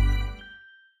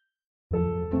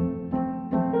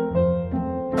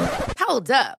 Hold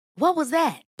up. What was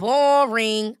that?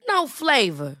 Boring. No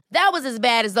flavor. That was as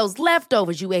bad as those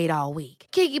leftovers you ate all week.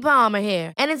 Keke Palmer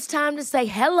here. And it's time to say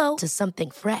hello to something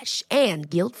fresh and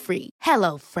guilt-free.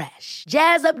 Hello Fresh.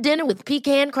 Jazz up dinner with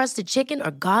pecan-crusted chicken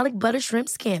or garlic butter shrimp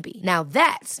scampi. Now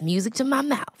that's music to my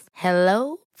mouth.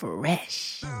 Hello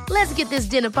Fresh. Let's get this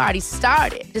dinner party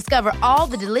started. Discover all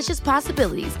the delicious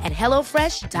possibilities at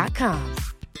HelloFresh.com.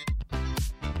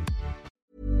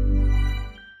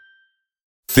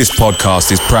 This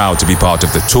podcast is proud to be part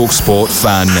of the TalkSport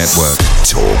Fan Network.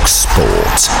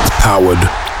 TalkSport. Powered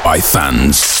by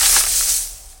fans.